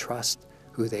didn't trust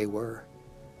who they were,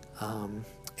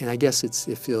 and I guess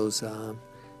it feels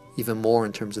even more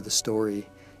in terms of the story.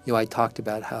 I talked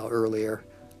about how earlier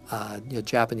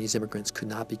Japanese immigrants could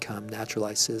not become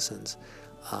naturalized citizens,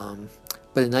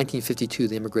 but in 1952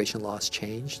 the immigration laws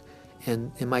changed.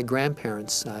 And my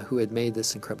grandparents, who had made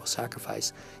this incredible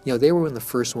sacrifice, they were one of the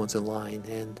first ones in line,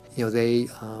 and they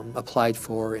applied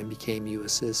for and became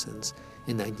U.S. citizens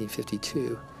in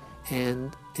 1952.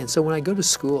 And so when I go to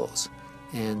schools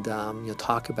and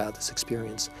talk about this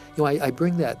experience, I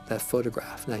bring that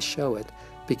photograph and I show it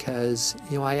because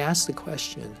I ask the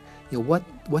question,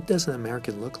 what does an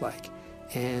American look like?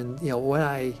 And what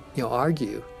I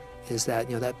argue is that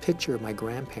that picture of my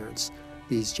grandparents,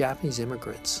 these Japanese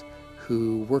immigrants,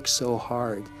 who work so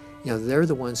hard, they're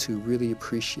the ones who really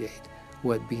appreciate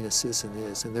what being a citizen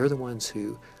is, and they're the ones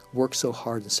who work so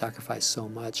hard and sacrifice so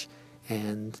much,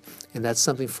 and that's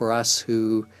something for us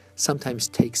who sometimes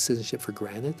take citizenship for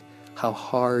granted, how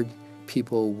hard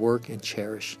people work and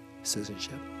cherish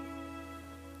citizenship.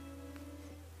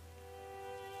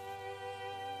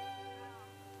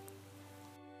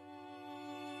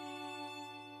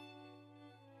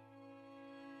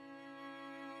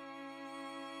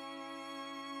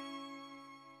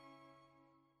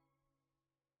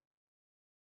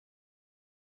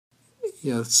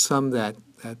 Some that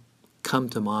come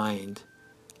to mind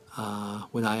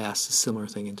when I asked a similar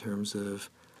thing in terms of,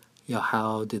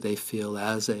 how did they feel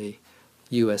as a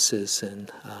U.S. citizen?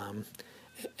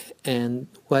 And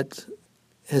what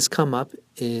has come up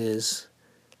is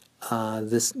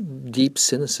this deep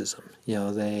cynicism.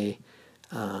 I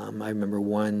remember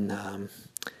one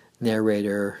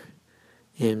narrator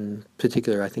in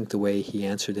particular, I think the way he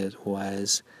answered it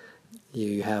was,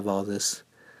 you have all this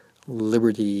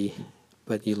liberty,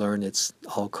 but you learn it's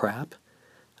all crap,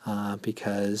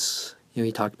 because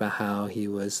he talked about how he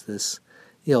was this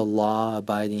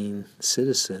law-abiding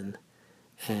citizen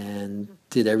and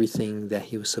did everything that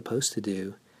he was supposed to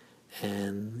do,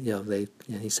 and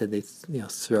he said they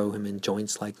throw him in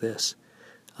joints like this.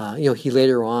 He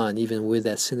later on, even with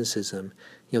that cynicism,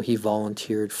 he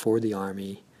volunteered for the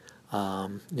Army,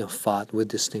 fought with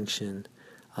distinction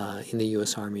in the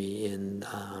U.S. Army in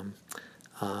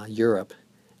Europe,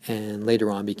 and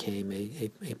later on became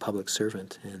a public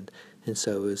servant, and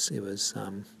so it was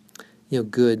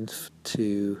good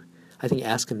to, I think,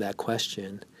 ask him that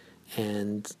question,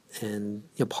 and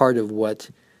part of what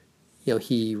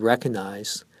he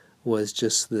recognized was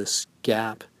just this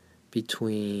gap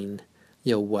between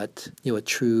what a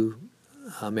true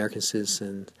American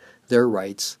citizen, their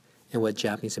rights, and what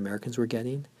Japanese Americans were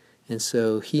getting, and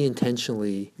so he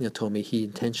intentionally told me he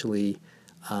intentionally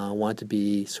wanted to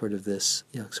be sort of this,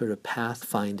 sort of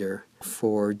pathfinder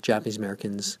for Japanese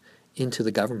Americans into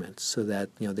the government, so that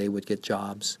they would get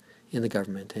jobs in the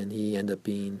government, and he ended up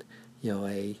being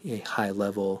a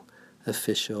high-level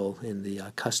official in the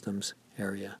customs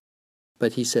area.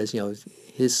 But he says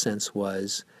his sense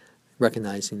was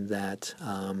recognizing that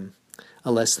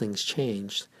unless things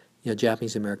changed,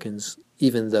 Japanese Americans,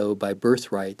 even though by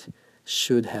birthright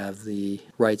should have the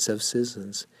rights of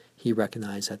citizens, he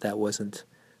recognized that wasn't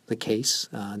the case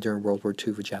during World War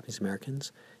II for Japanese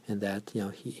Americans, and that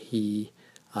he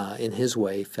in his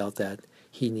way felt that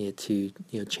he needed to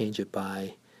change it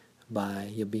by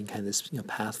being kind of this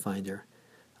pathfinder.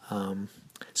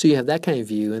 So you have that kind of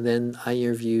view, and then I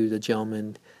interviewed a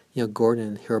gentleman,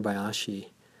 Gordon Hirabayashi,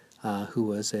 who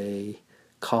was a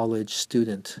college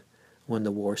student when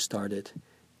the war started,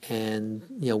 and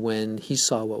when he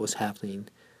saw what was happening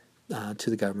to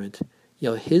the government,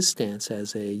 his stance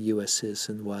as a U.S.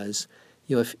 citizen was,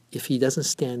 if he doesn't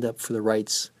stand up for the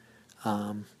rights,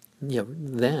 then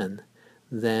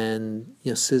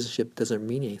citizenship doesn't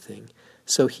mean anything.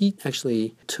 So he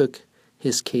actually took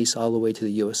his case all the way to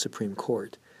the U.S. Supreme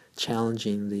Court,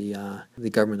 challenging the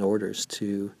government orders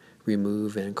to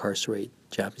remove and incarcerate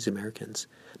Japanese Americans.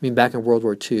 I mean, back in World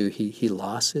War II, he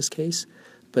lost his case,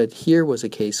 but here was a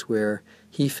case where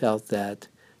he felt that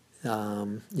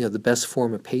the best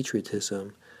form of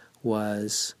patriotism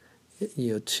was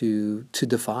to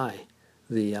defy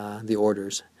the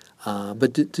orders,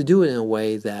 but to do it in a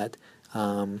way that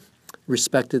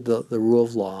respected the rule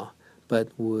of law, but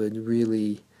would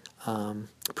really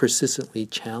persistently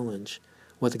challenge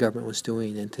what the government was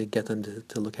doing, and to get them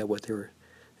to look at what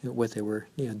they were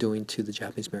doing to the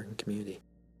Japanese American community.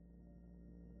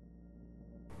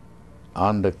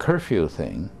 on the curfew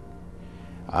thing,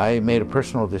 I made a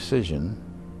personal decision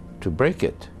to break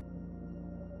it.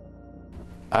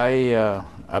 I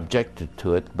objected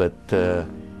to it, but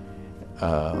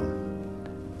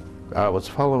I was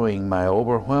following my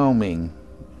overwhelming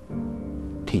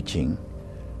teaching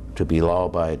to be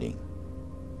law-abiding.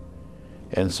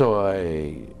 And so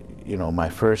my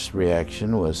first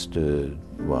reaction was to,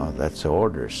 well, that's the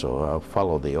order, so I'll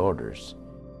follow the orders.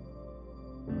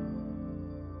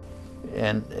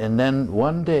 And then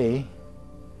one day,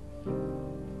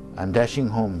 I'm dashing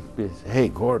home. Hey,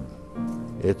 Gord,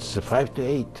 it's 5 to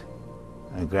 8.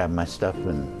 I grab my stuff,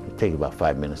 and it takes about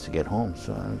 5 minutes to get home.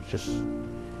 So I was just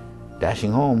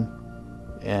dashing home,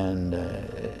 and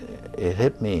it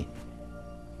hit me.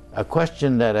 A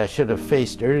question that I should have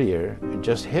faced earlier, it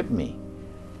just hit me.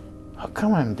 How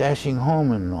come I'm dashing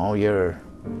home and all your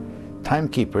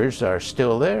timekeepers are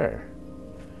still there?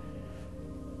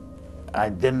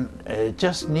 It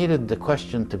just needed the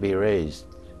question to be raised.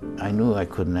 I knew I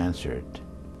couldn't answer it.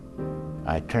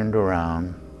 I turned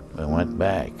around and went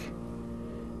back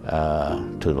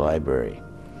to the library.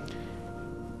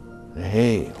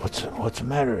 Hey, what's the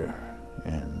matter?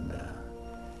 And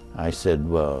I said,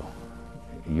 well,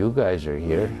 you guys are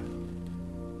here.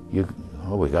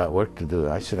 We got work to do.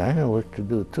 I said, I got work to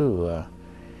do too.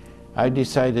 I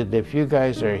decided if you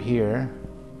guys are here,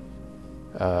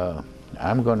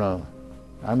 I'm gonna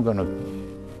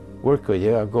work with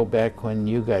you. I'll go back when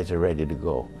you guys are ready to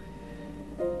go.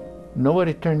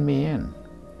 Nobody turned me in.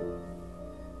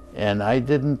 And I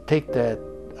didn't take that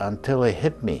until it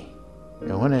hit me.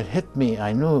 And when it hit me,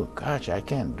 I knew, gosh, I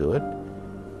can't do it.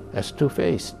 That's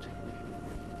two-faced.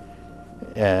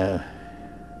 The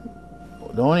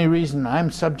only reason I'm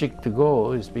subject to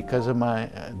go is because of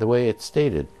the way it's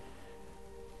stated.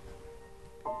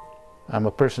 I'm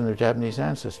a person of Japanese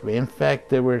ancestry. In fact,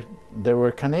 there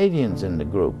were Canadians in the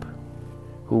group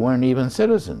who weren't even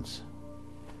citizens,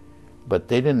 but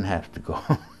they didn't have to go.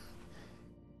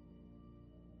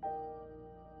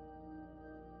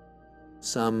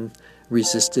 Some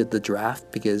resisted the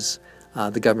draft because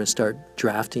the government started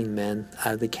drafting men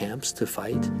out of the camps to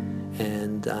fight,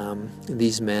 and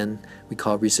these men we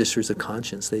call resistors of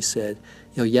conscience. They said,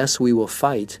 yes, we will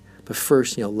fight, but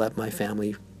first, let my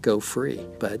family go free.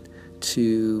 But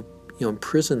to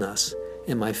imprison us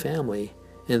and my family,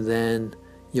 and then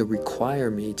require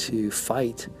me to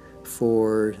fight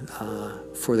for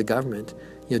the government,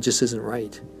 just isn't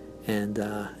right. And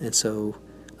so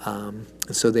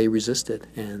they resisted,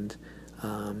 and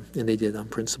they did on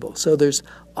principle. So there's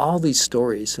all these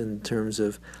stories in terms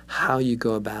of how you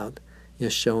go about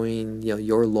showing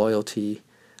your loyalty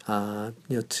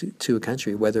to a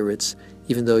country, whether it's,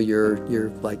 even though you're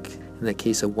like in that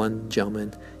case of one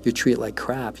gentleman, you're treated like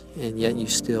crap, and yet you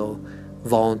still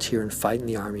volunteer and fight in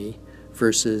the army,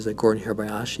 versus Gordon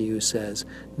Hirabayashi, who says,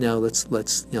 no, let's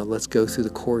go through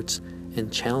the courts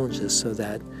and challenge this so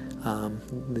that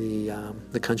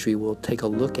the country will take a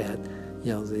look at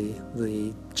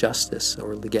the justice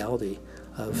or legality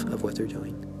of what they're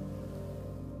doing.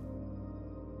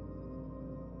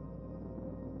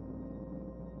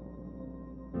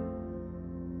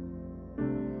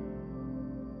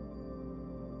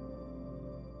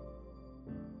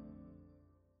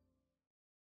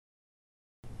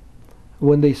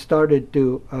 When they started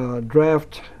to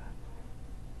draft,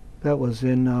 that was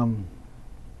in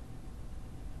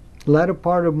latter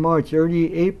part of March,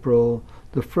 early April,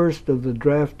 the first of the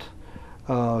draft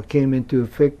came into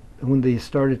effect when they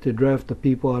started to draft the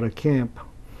people out of camp.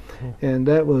 And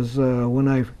that was when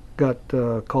I got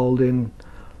called in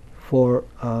for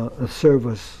a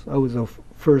service. I was the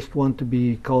first one to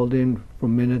be called in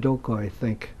from Minidoka, I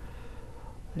think.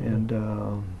 And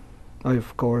I,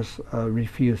 of course,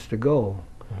 refused to go.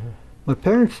 My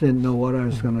parents didn't know what I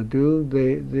was going to do.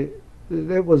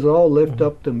 That was all left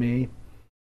up to me.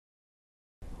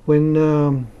 When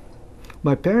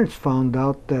my parents found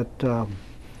out that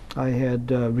I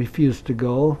had refused to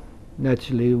go,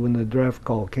 naturally when the draft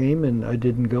call came and I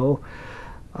didn't go,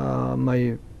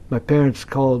 my parents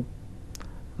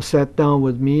sat down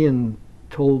with me and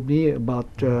told me about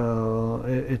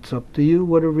it's up to you,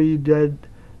 whatever you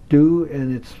do,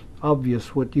 and it's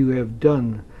obvious what you have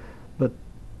done, but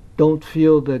don't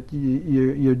feel that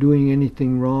you're doing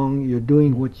anything wrong. You're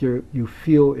doing what you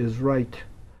feel is right.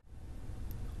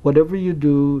 Whatever you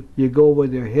do, you go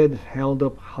with your head held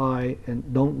up high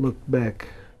and don't look back.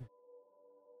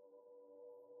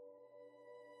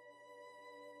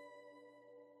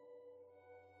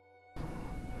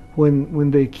 When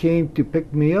they came to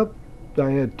pick me up, I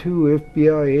had 2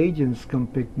 FBI agents come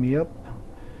pick me up,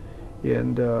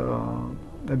 and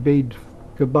I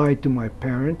goodbye to my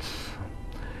parents.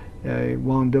 I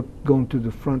wound up going to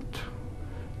the front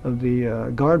of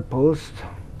the guard post,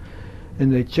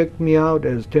 and they checked me out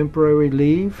as temporary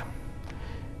leave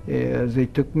as they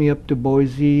took me up to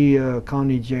Boise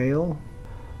County Jail.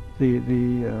 The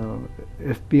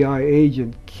FBI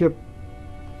agent kept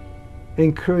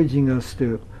encouraging us,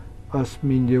 there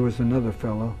was another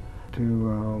fellow,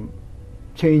 to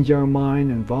change our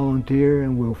mind and volunteer,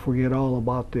 and we'll forget all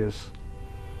about this.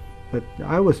 But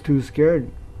I was too scared.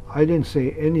 I didn't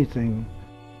say anything.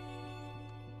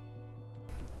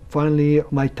 Finally,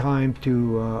 my time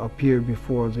to appear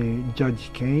before the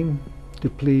judge came to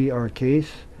plead our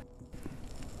case.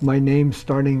 My name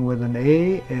starting with an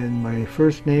A, and my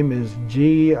first name is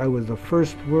G. I was the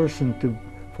first person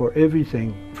for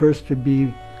everything. First to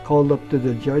be called up to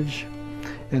the judge,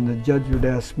 and the judge would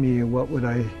ask me what would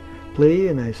I plea,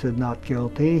 and I said not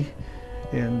guilty.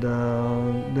 And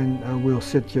then we'll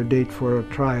set your date for a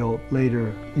trial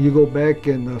later. You go back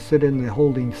and sit in the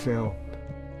holding cell.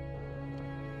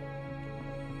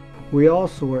 We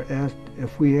also were asked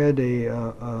if we had a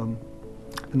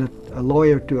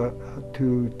lawyer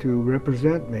to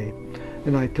represent me,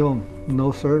 and I told them,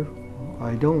 no sir,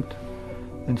 I don't.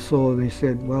 And so they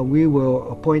said, well, we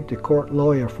will appoint a court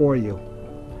lawyer for you.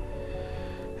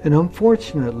 And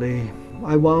unfortunately,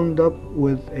 I wound up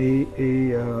with a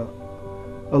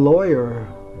lawyer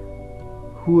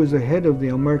who was the head of the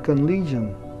American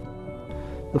Legion.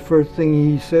 The first thing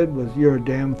he said was, you're a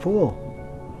damn fool.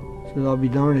 I said, I'll be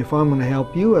darned if I'm going to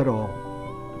help you at all.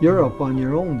 You're up on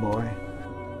your own, boy.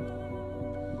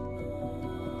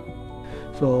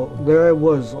 So there I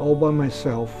was, all by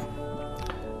myself,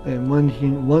 and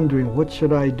wondering, what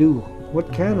should I do?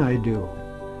 What can I do?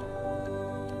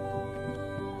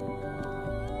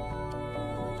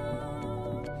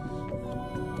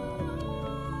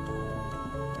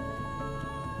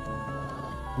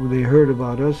 When they heard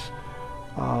about us,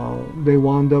 they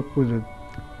wound up with a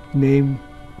name,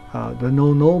 the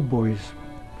No-No Boys,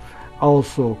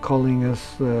 also calling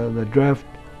us the draft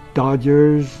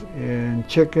dodgers and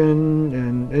chicken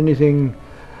and anything,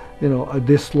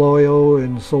 disloyal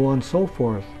and so on and so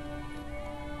forth.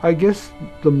 I guess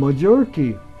the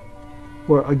majority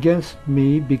were against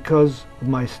me because of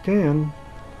my stand.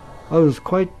 I was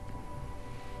quite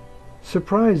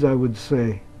surprised, I would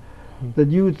say, that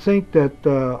you would think that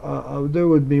there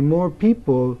would be more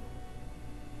people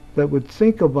that would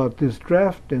think about this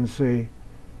draft and say,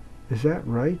 is that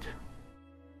right?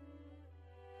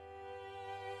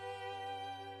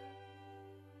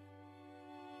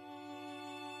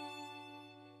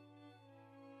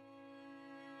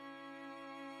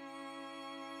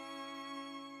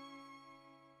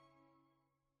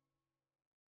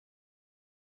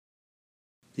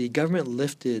 The government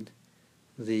lifted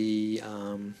the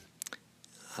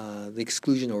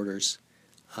exclusion orders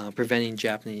preventing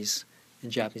Japanese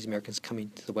and Japanese Americans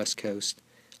coming to the West Coast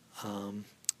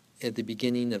at the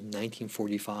beginning of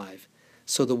 1945.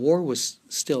 So the war was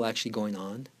still actually going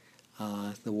on.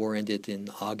 The war ended in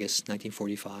August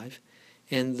 1945.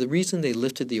 And the reason they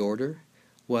lifted the order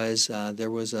was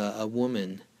there was a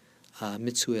woman,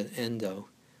 Mitsuo Endo,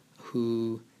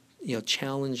 who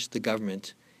challenged the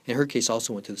government. In her case,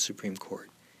 also went to the Supreme Court.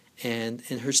 And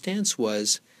her stance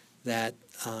was that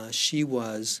she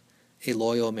was a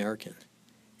loyal American,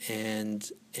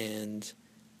 and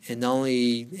not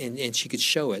only and she could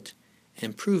show it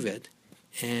and prove it,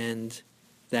 and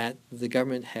that the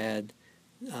government had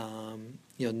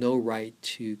no right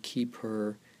to keep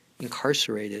her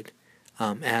incarcerated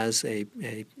as a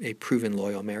proven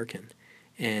loyal American.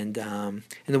 And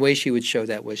the way she would show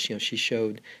that was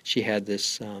she had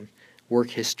this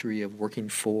work history of working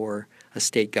for a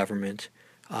state government.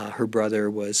 Her brother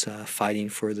was fighting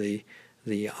for the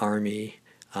army,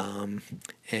 and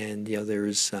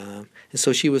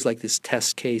so she was like this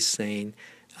test case saying,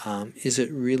 is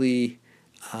it really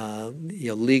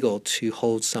legal to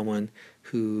hold someone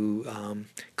who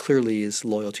clearly is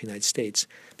loyal to the United States?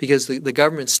 Because the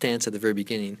government's stance at the very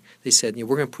beginning, they said,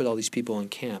 we're going to put all these people in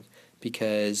camp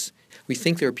because we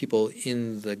think there are people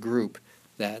in the group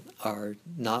that are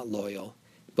not loyal,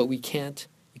 but we can't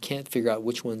figure out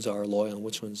which ones are loyal and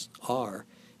which ones are,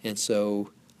 and so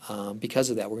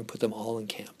because of that, we're going to put them all in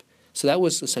camp. So that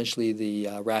was essentially the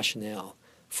rationale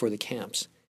for the camps.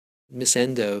 Miss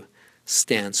Endo's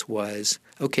stance was,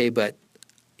 okay, but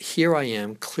here I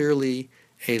am, clearly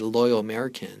a loyal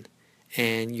American,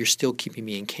 and you're still keeping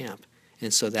me in camp,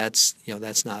 and so that's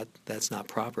not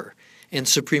proper. And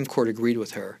the Supreme Court agreed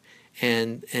with her,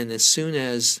 and as soon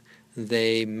as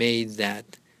they made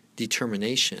that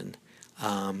determination,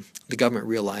 the government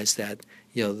realized that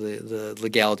the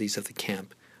legalities of the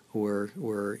camp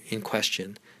were in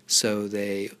question. So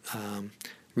they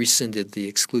rescinded the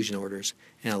exclusion orders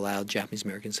and allowed Japanese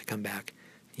Americans to come back,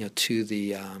 to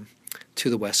the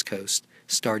West Coast,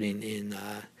 starting in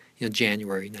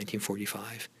January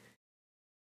 1945.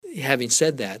 Having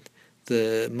said that,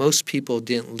 most people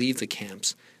didn't leave the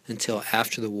camps until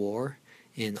after the war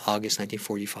in August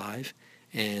 1945,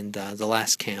 and the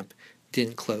last camp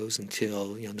didn't close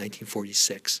until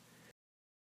 1946.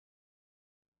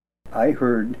 I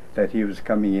heard that he was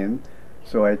coming in,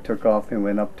 so I took off and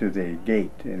went up to the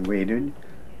gate and waited,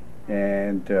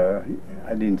 and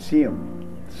I didn't see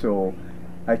him. So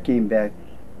I came back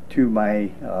to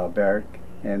my barrack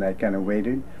and I kind of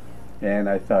waited, and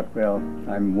I thought, well,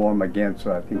 I'm warm again,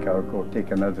 so I think I'll go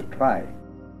take another try.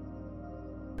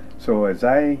 So as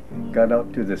I got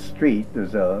out to the street,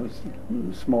 there's a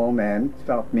small man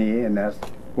stopped me and asked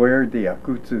where the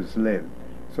Akutsus lived.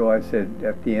 So I said,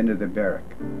 at the end of the barrack.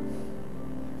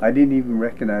 I didn't even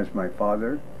recognize my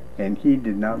father, and he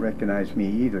did not recognize me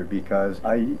either, because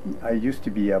I used to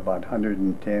be about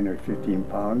 110 or 15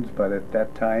 pounds, but at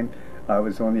that time I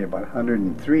was only about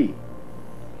 103.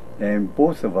 And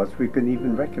both of us, we couldn't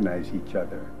even recognize each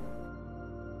other.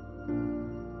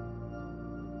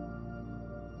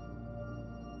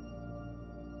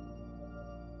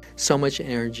 So much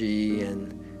energy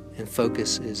and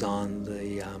focus is on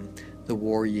the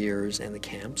war years and the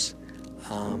camps.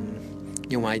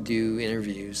 When I do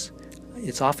interviews,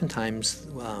 it's oftentimes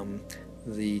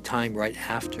the time right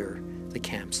after the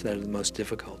camps that are the most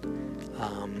difficult.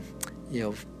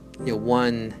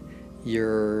 One,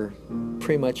 you're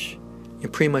pretty much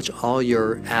all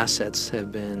your assets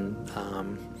have been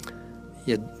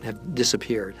have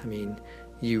disappeared. I mean,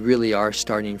 you really are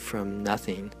starting from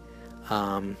nothing.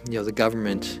 The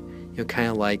government, kind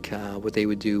of like what they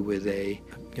would do with a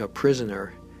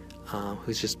prisoner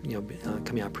who's just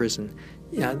coming out of prison.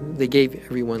 Yeah, they gave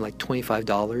everyone like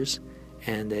 $25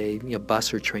 and a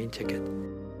bus or train ticket,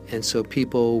 and so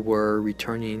people were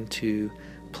returning to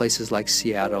places like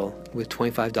Seattle with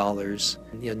 $25,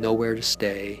 nowhere to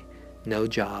stay, no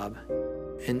job,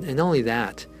 and not only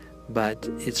that, but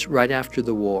it's right after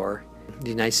the war. The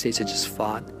United States had just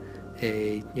fought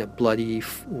a bloody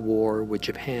war with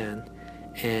Japan,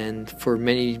 and for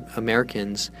many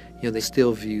Americans, they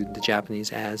still viewed the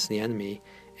Japanese as the enemy,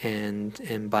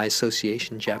 and by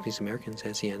association, Japanese Americans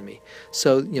as the enemy.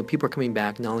 So people are coming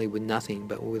back not only with nothing,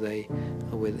 but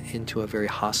into a very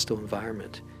hostile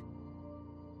environment.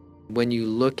 When you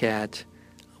look at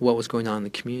what was going on in the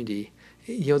community,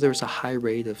 there was a high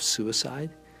rate of suicide,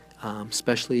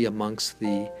 especially amongst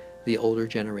the older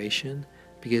generation,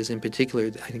 because in particular,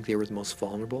 I think they were the most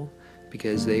vulnerable,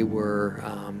 because they were,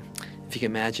 if you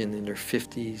can imagine, in their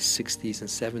 50s, 60s,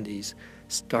 and 70s,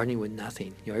 starting with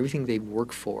nothing. Everything they've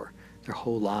worked for their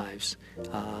whole lives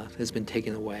has been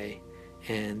taken away,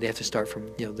 and they have to start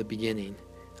from the beginning,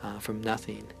 from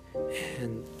nothing,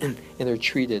 and they're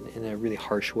treated in a really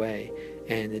harsh way,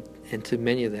 and to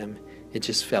many of them, it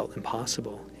just felt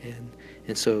impossible,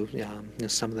 and so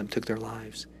some of them took their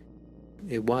lives.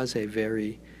 It was a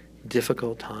very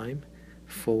difficult time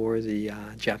for the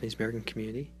Japanese American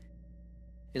community.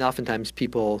 And oftentimes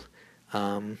people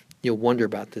wonder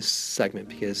about this segment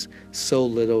because so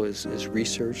little is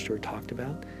researched or talked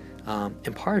about.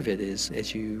 And part of it is,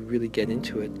 as you really get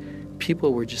into it,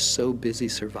 people were just so busy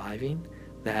surviving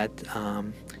that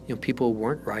people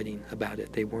weren't writing about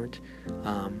it. They weren't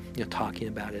talking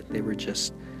about it. They were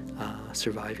just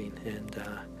surviving,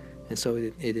 and so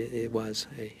it was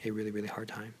a really, really hard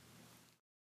time.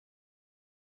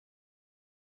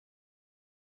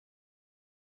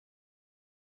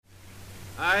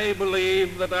 I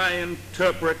believe that I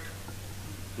interpret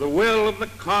the will of the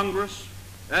Congress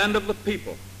and of the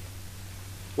people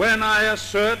when I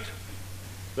assert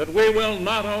that we will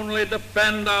not only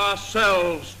defend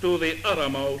ourselves to the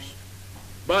uttermost,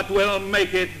 but will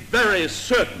make it very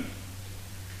certain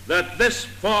that this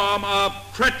form of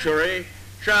treachery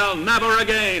shall never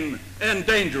again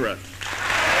endanger us.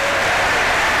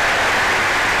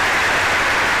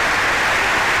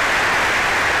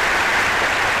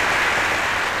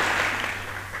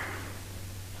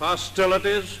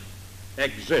 Hostilities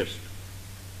exist.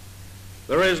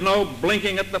 There is no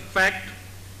blinking at the fact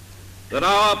that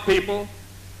our people,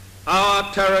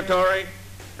 our territory,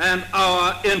 and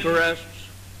our interests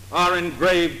are in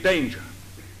grave danger.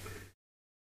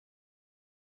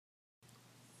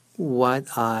 What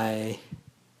I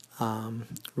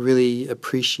really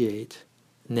appreciate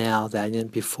now that I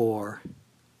didn't before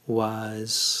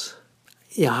was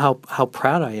how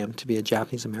proud I am to be a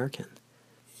Japanese American.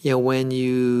 When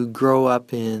you grow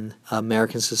up in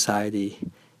American society,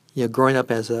 growing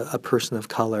up as a person of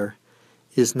color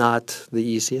is not the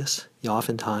easiest.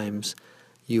 Oftentimes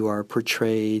you are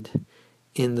portrayed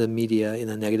in the media in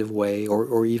a negative way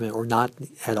or not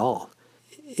at all.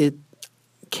 It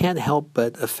can't help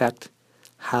but affect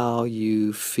how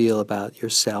you feel about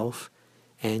yourself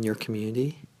and your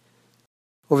community.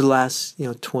 Over the last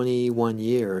 21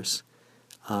 years,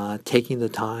 taking the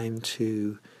time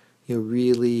to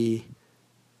really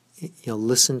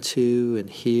listen to and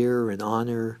hear and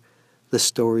honor the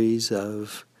stories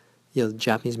of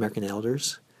Japanese American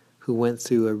elders who went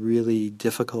through a really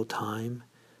difficult time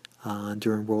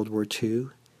during World War II,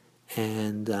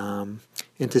 and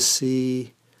to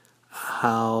see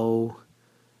how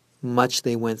much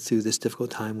they went through this difficult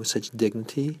time with such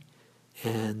dignity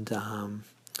and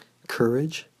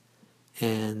courage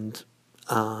and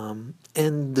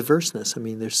diverseness. I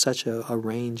mean, there's such a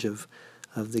range of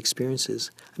the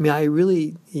experiences. I mean, I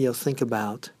really think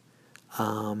about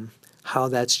how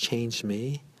that's changed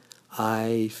me.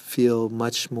 I feel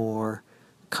much more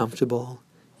comfortable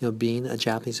being a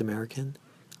Japanese American.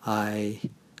 I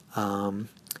am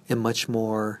much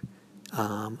more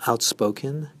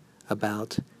outspoken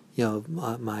about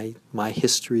my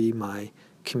history, my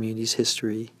community's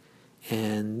history,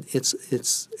 and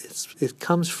it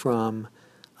comes from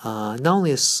not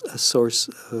only a source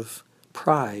of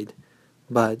pride,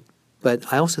 but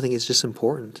I also think it's just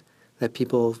important that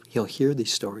people hear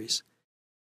these stories.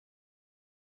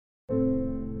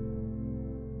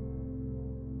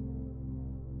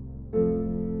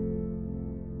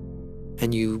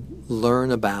 And you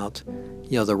learn about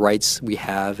the rights we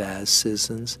have as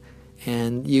citizens,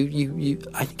 and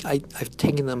I think I've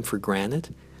taken them for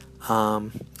granted.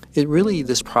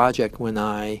 This project, when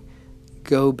I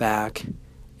go back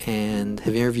and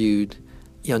have interviewed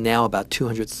now about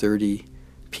 230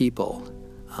 people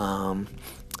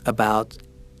about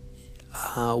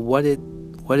what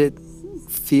it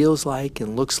feels like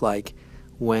and looks like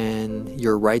when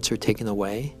your rights are taken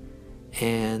away,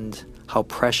 and how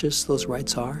precious those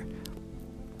rights are.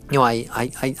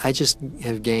 I just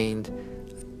have gained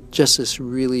just this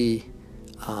really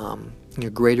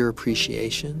greater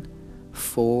appreciation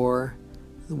for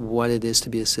what it is to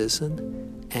be a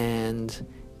citizen, and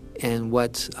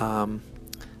what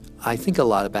I think a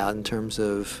lot about in terms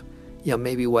of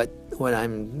maybe what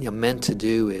I'm meant to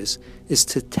do is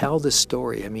to tell this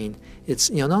story. I mean, it's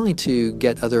not only to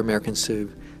get other Americans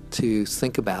to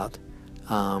think about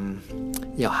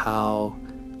how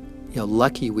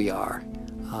lucky we are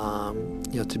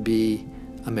to be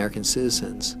American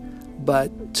citizens,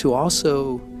 but to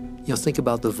also think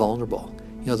about the vulnerable,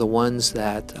 the ones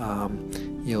that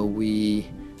we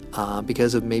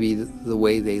because of maybe the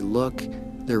way they look,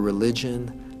 their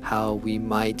religion, how we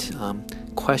might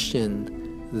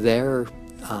question their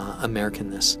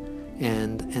Americanness,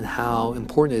 and how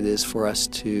important it is for us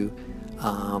to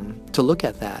look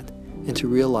at that and to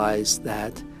realize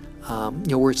that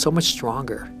we're so much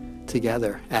stronger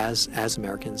together as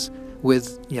Americans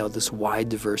with this wide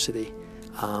diversity.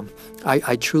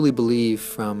 I truly believe,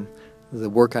 from the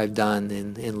work I've done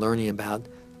in learning about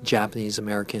Japanese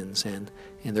Americans and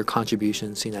their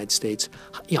contributions to the United States,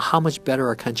 how much better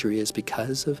our country is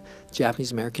because of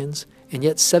Japanese Americans. And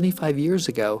yet 75 years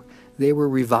ago, they were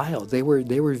reviled. They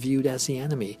were viewed as the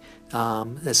enemy,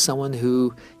 as someone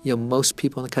who most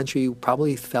people in the country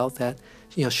probably felt that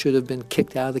should have been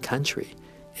kicked out of the country.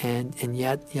 And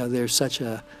yet there's such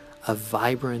a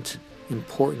vibrant,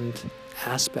 important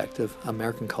aspect of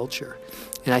American culture.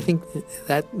 And I think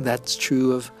that's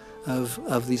true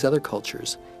of these other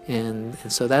cultures. And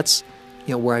so that's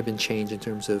where I've been changed in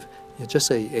terms of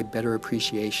just a better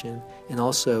appreciation, and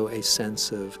also a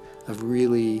sense of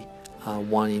really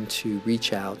wanting to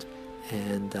reach out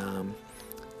and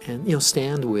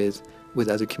stand with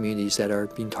other communities that are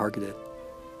being targeted.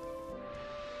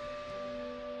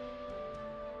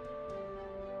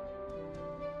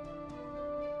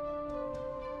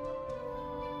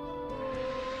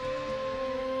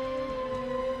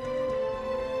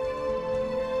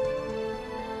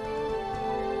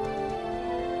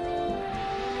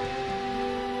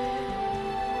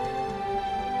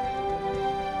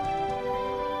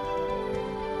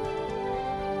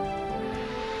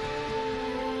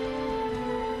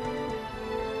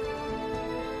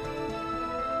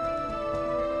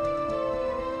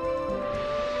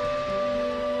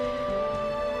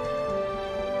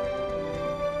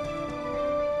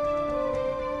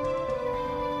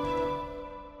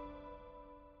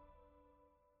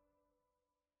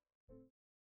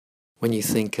 When you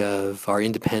think of our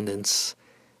independence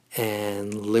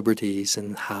and liberties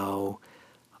and how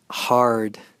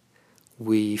hard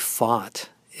we fought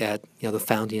at the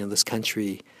founding of this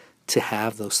country to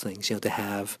have those things, to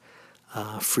have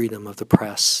freedom of the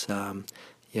press,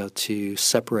 to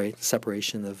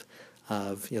separation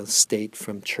of state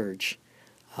from church,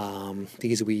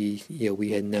 because we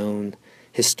had known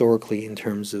historically in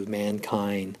terms of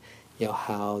mankind,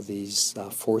 how these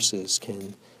forces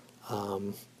can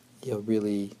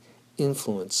really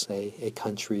influence a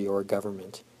country or a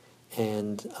government,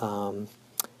 and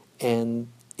in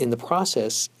the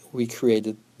process we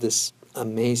created this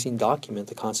amazing document,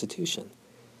 the Constitution.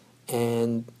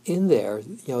 And in there,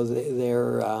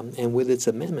 and with its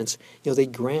amendments, they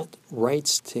grant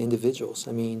rights to individuals.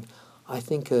 I mean, I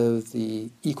think of the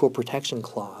Equal Protection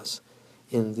Clause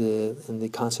in the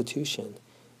Constitution,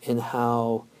 and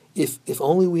how if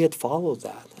only we had followed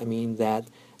that. I mean, that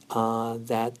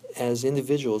as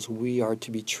individuals we are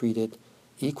to be treated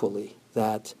equally.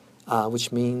 That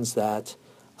which means that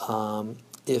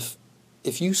if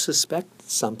you suspect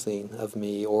something of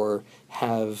me or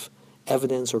have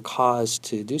evidence or cause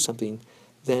to do something,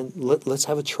 then let's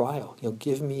have a trial.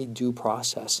 Give me due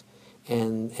process,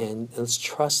 and let's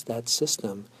trust that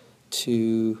system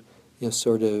to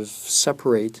sort of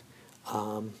separate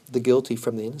the guilty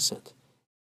from the innocent.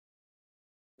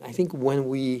 I think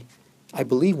I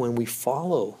believe when we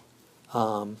follow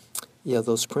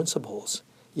those principles,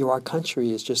 our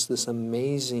country is just this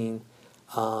amazing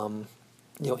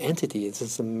entity. It's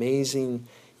this amazing,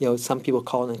 some people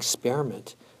call it an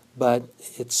experiment. But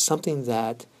it's something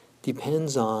that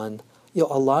depends on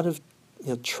a lot of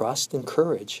trust and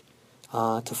courage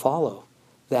to follow.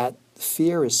 That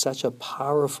fear is such a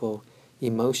powerful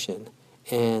emotion,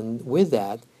 and with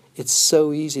that, it's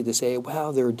so easy to say,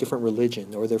 "Wow, they're a different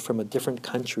religion, or they're from a different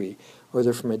country, or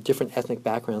they're from a different ethnic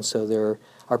background." So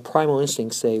our primal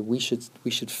instincts say we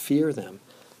should fear them,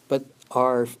 but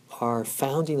our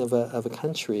founding of a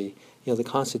country, the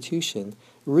Constitution,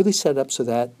 really set up so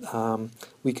that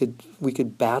we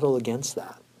could battle against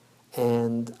that,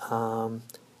 and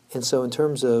so in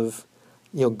terms of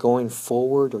going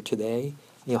forward or today,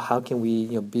 how can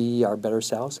we be our better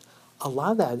selves? A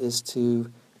lot of that is to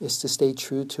stay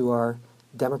true to our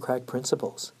democratic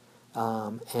principles,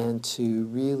 and to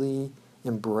really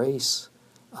embrace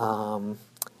in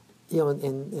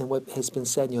what has been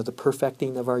said, the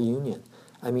perfecting of our union.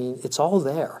 I mean, it's all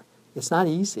there. It's not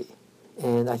easy.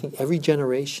 And I think every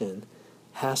generation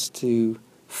has to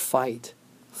fight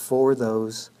for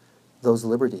those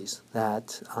liberties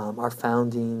that our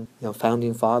founding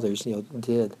fathers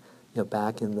did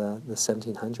back in the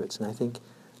 1700s. And I think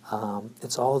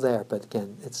it's all there. But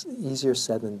again, it's easier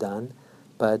said than done.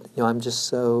 But I'm just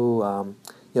so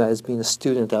as being a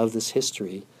student of this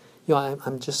history,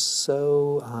 I'm just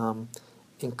so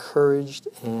encouraged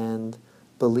and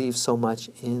believe so much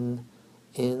in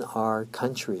our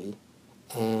country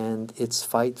and its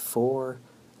fight for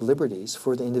liberties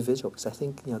for the individual, because I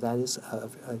think that is an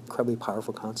incredibly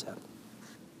powerful concept.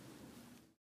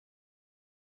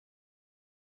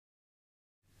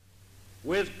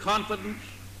 With confidence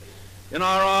in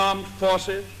our armed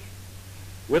forces,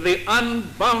 with the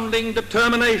unbounding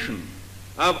determination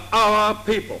of our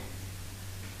people,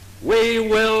 we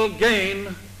will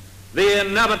gain the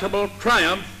inevitable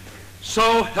triumph,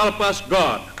 so help us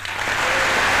God.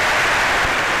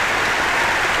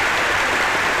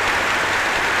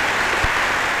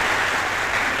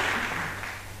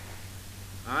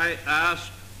 I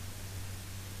ask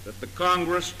that the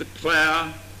Congress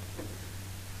declare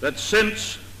that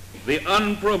since the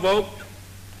unprovoked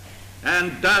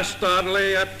and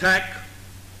dastardly attack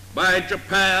by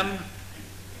Japan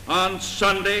on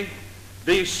Sunday,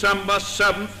 December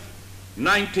 7th,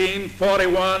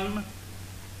 1941,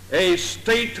 a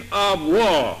state of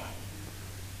war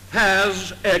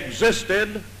has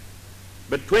existed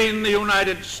between the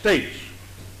United States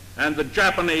and the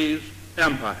Japanese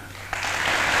Empire.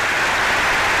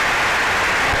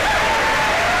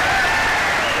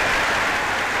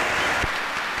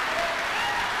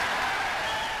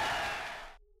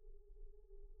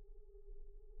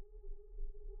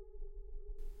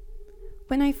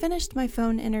 When I finished my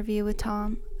phone interview with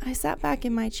Tom, I sat back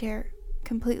in my chair,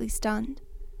 completely stunned.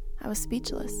 I was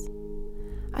speechless.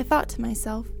 I thought to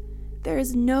myself, there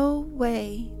is no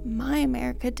way my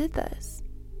America did this.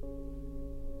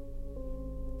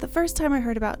 The first time I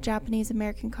heard about Japanese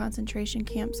American concentration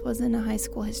camps was in a high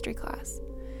school history class.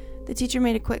 The teacher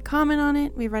made a quick comment on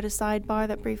it, we read a sidebar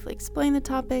that briefly explained the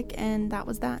topic, and that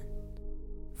was that.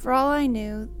 For all I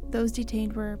knew, those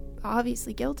detained were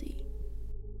obviously guilty.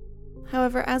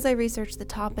 However, as I researched the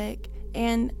topic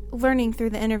and learning through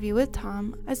the interview with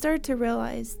Tom, I started to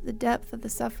realize the depth of the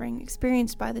suffering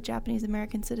experienced by the Japanese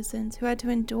American citizens who had to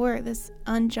endure this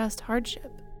unjust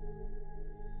hardship.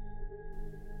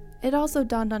 it also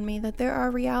dawned on me that there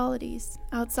are realities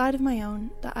outside of my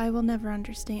own that I will never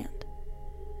understand.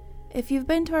 If you've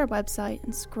been to our website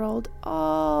and scrolled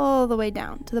all the way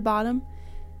down to the bottom,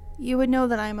 you would know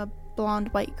that I'm a blonde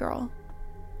white girl.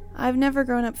 I've never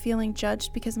grown up feeling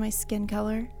judged because of my skin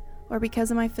color, or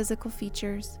because of my physical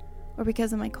features, or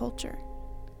because of my culture.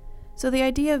 So the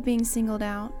idea of being singled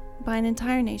out by an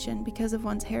entire nation because of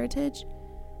one's heritage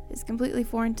is completely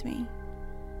foreign to me.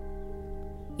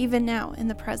 Even now, in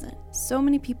the present, so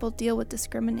many people deal with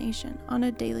discrimination on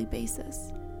a daily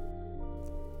basis.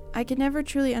 I could never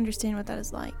truly understand what that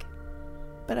is like,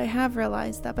 but I have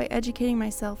realized that by educating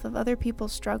myself of other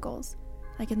people's struggles,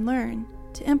 I can learn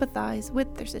to empathize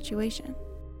with their situation.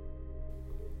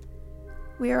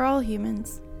 We are all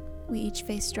humans. We each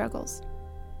face struggles.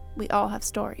 We all have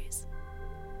stories.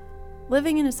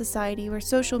 Living in a society where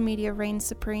social media reigns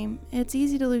supreme, it's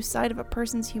easy to lose sight of a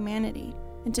person's humanity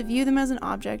and to view them as an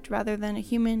object rather than a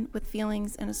human with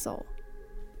feelings and a soul.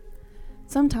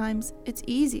 Sometimes it's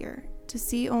easier to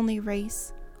see only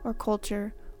race or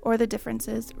culture or the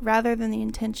differences rather than the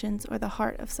intentions or the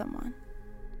heart of someone.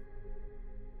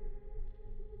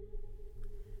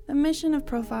 The mission of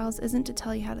Profiles isn't to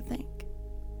tell you how to think.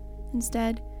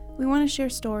 Instead, we want to share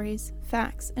stories,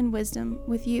 facts, and wisdom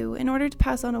with you in order to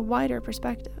pass on a wider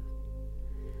perspective.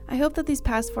 I hope that these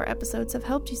past 4 episodes have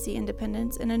helped you see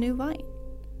independence in a new light.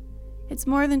 It's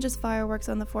more than just fireworks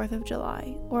on the 4th of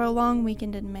July or a long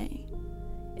weekend in May.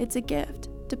 It's a gift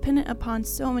dependent upon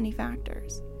so many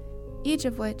factors, each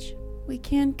of which we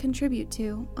can contribute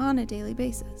to on a daily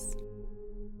basis.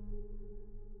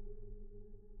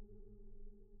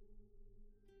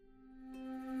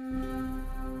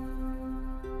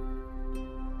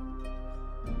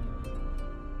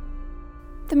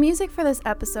 The music for this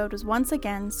episode was once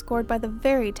again scored by the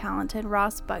very talented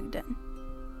Ross Bugden.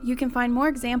 You can find more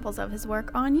examples of his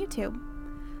work on YouTube.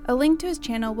 A link to his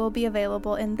channel will be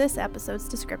available in this episode's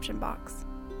description box.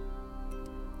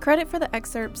 Credit for the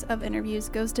excerpts of interviews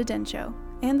goes to Densho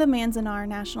and the Manzanar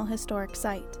National Historic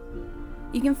Site.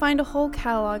 You can find a whole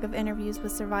catalog of interviews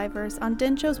with survivors on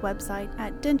Densho's website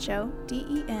at densho.org.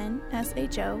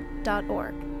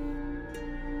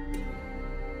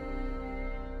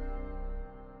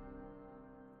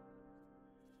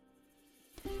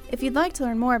 If you'd like to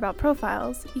learn more about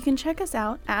Profiles, you can check us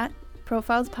out at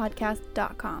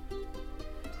profilespodcast.com.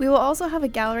 We will also have a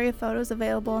gallery of photos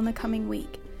available in the coming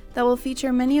week that will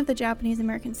feature many of the Japanese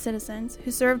American citizens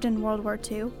who served in World War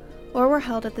II or were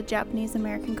held at the Japanese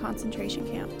American concentration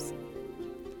camps.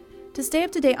 To stay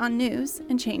up to date on news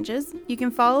and changes, you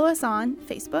can follow us on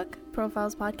Facebook,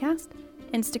 Profiles Podcast,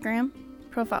 Instagram,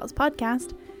 Profiles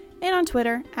Podcast, and on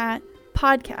Twitter at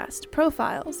Podcast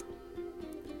Profiles.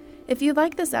 If you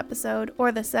like this episode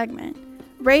or this segment,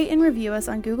 rate and review us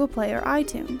on Google Play or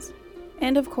iTunes.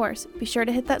 And of course, be sure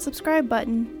to hit that subscribe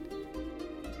button.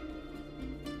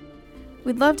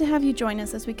 We'd love to have you join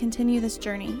us as we continue this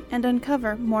journey and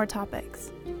uncover more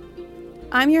topics.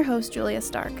 I'm your host, Julia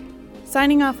Stark,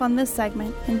 signing off on this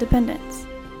segment, Independence.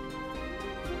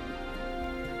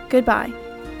 Goodbye.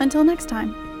 Until next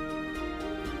time.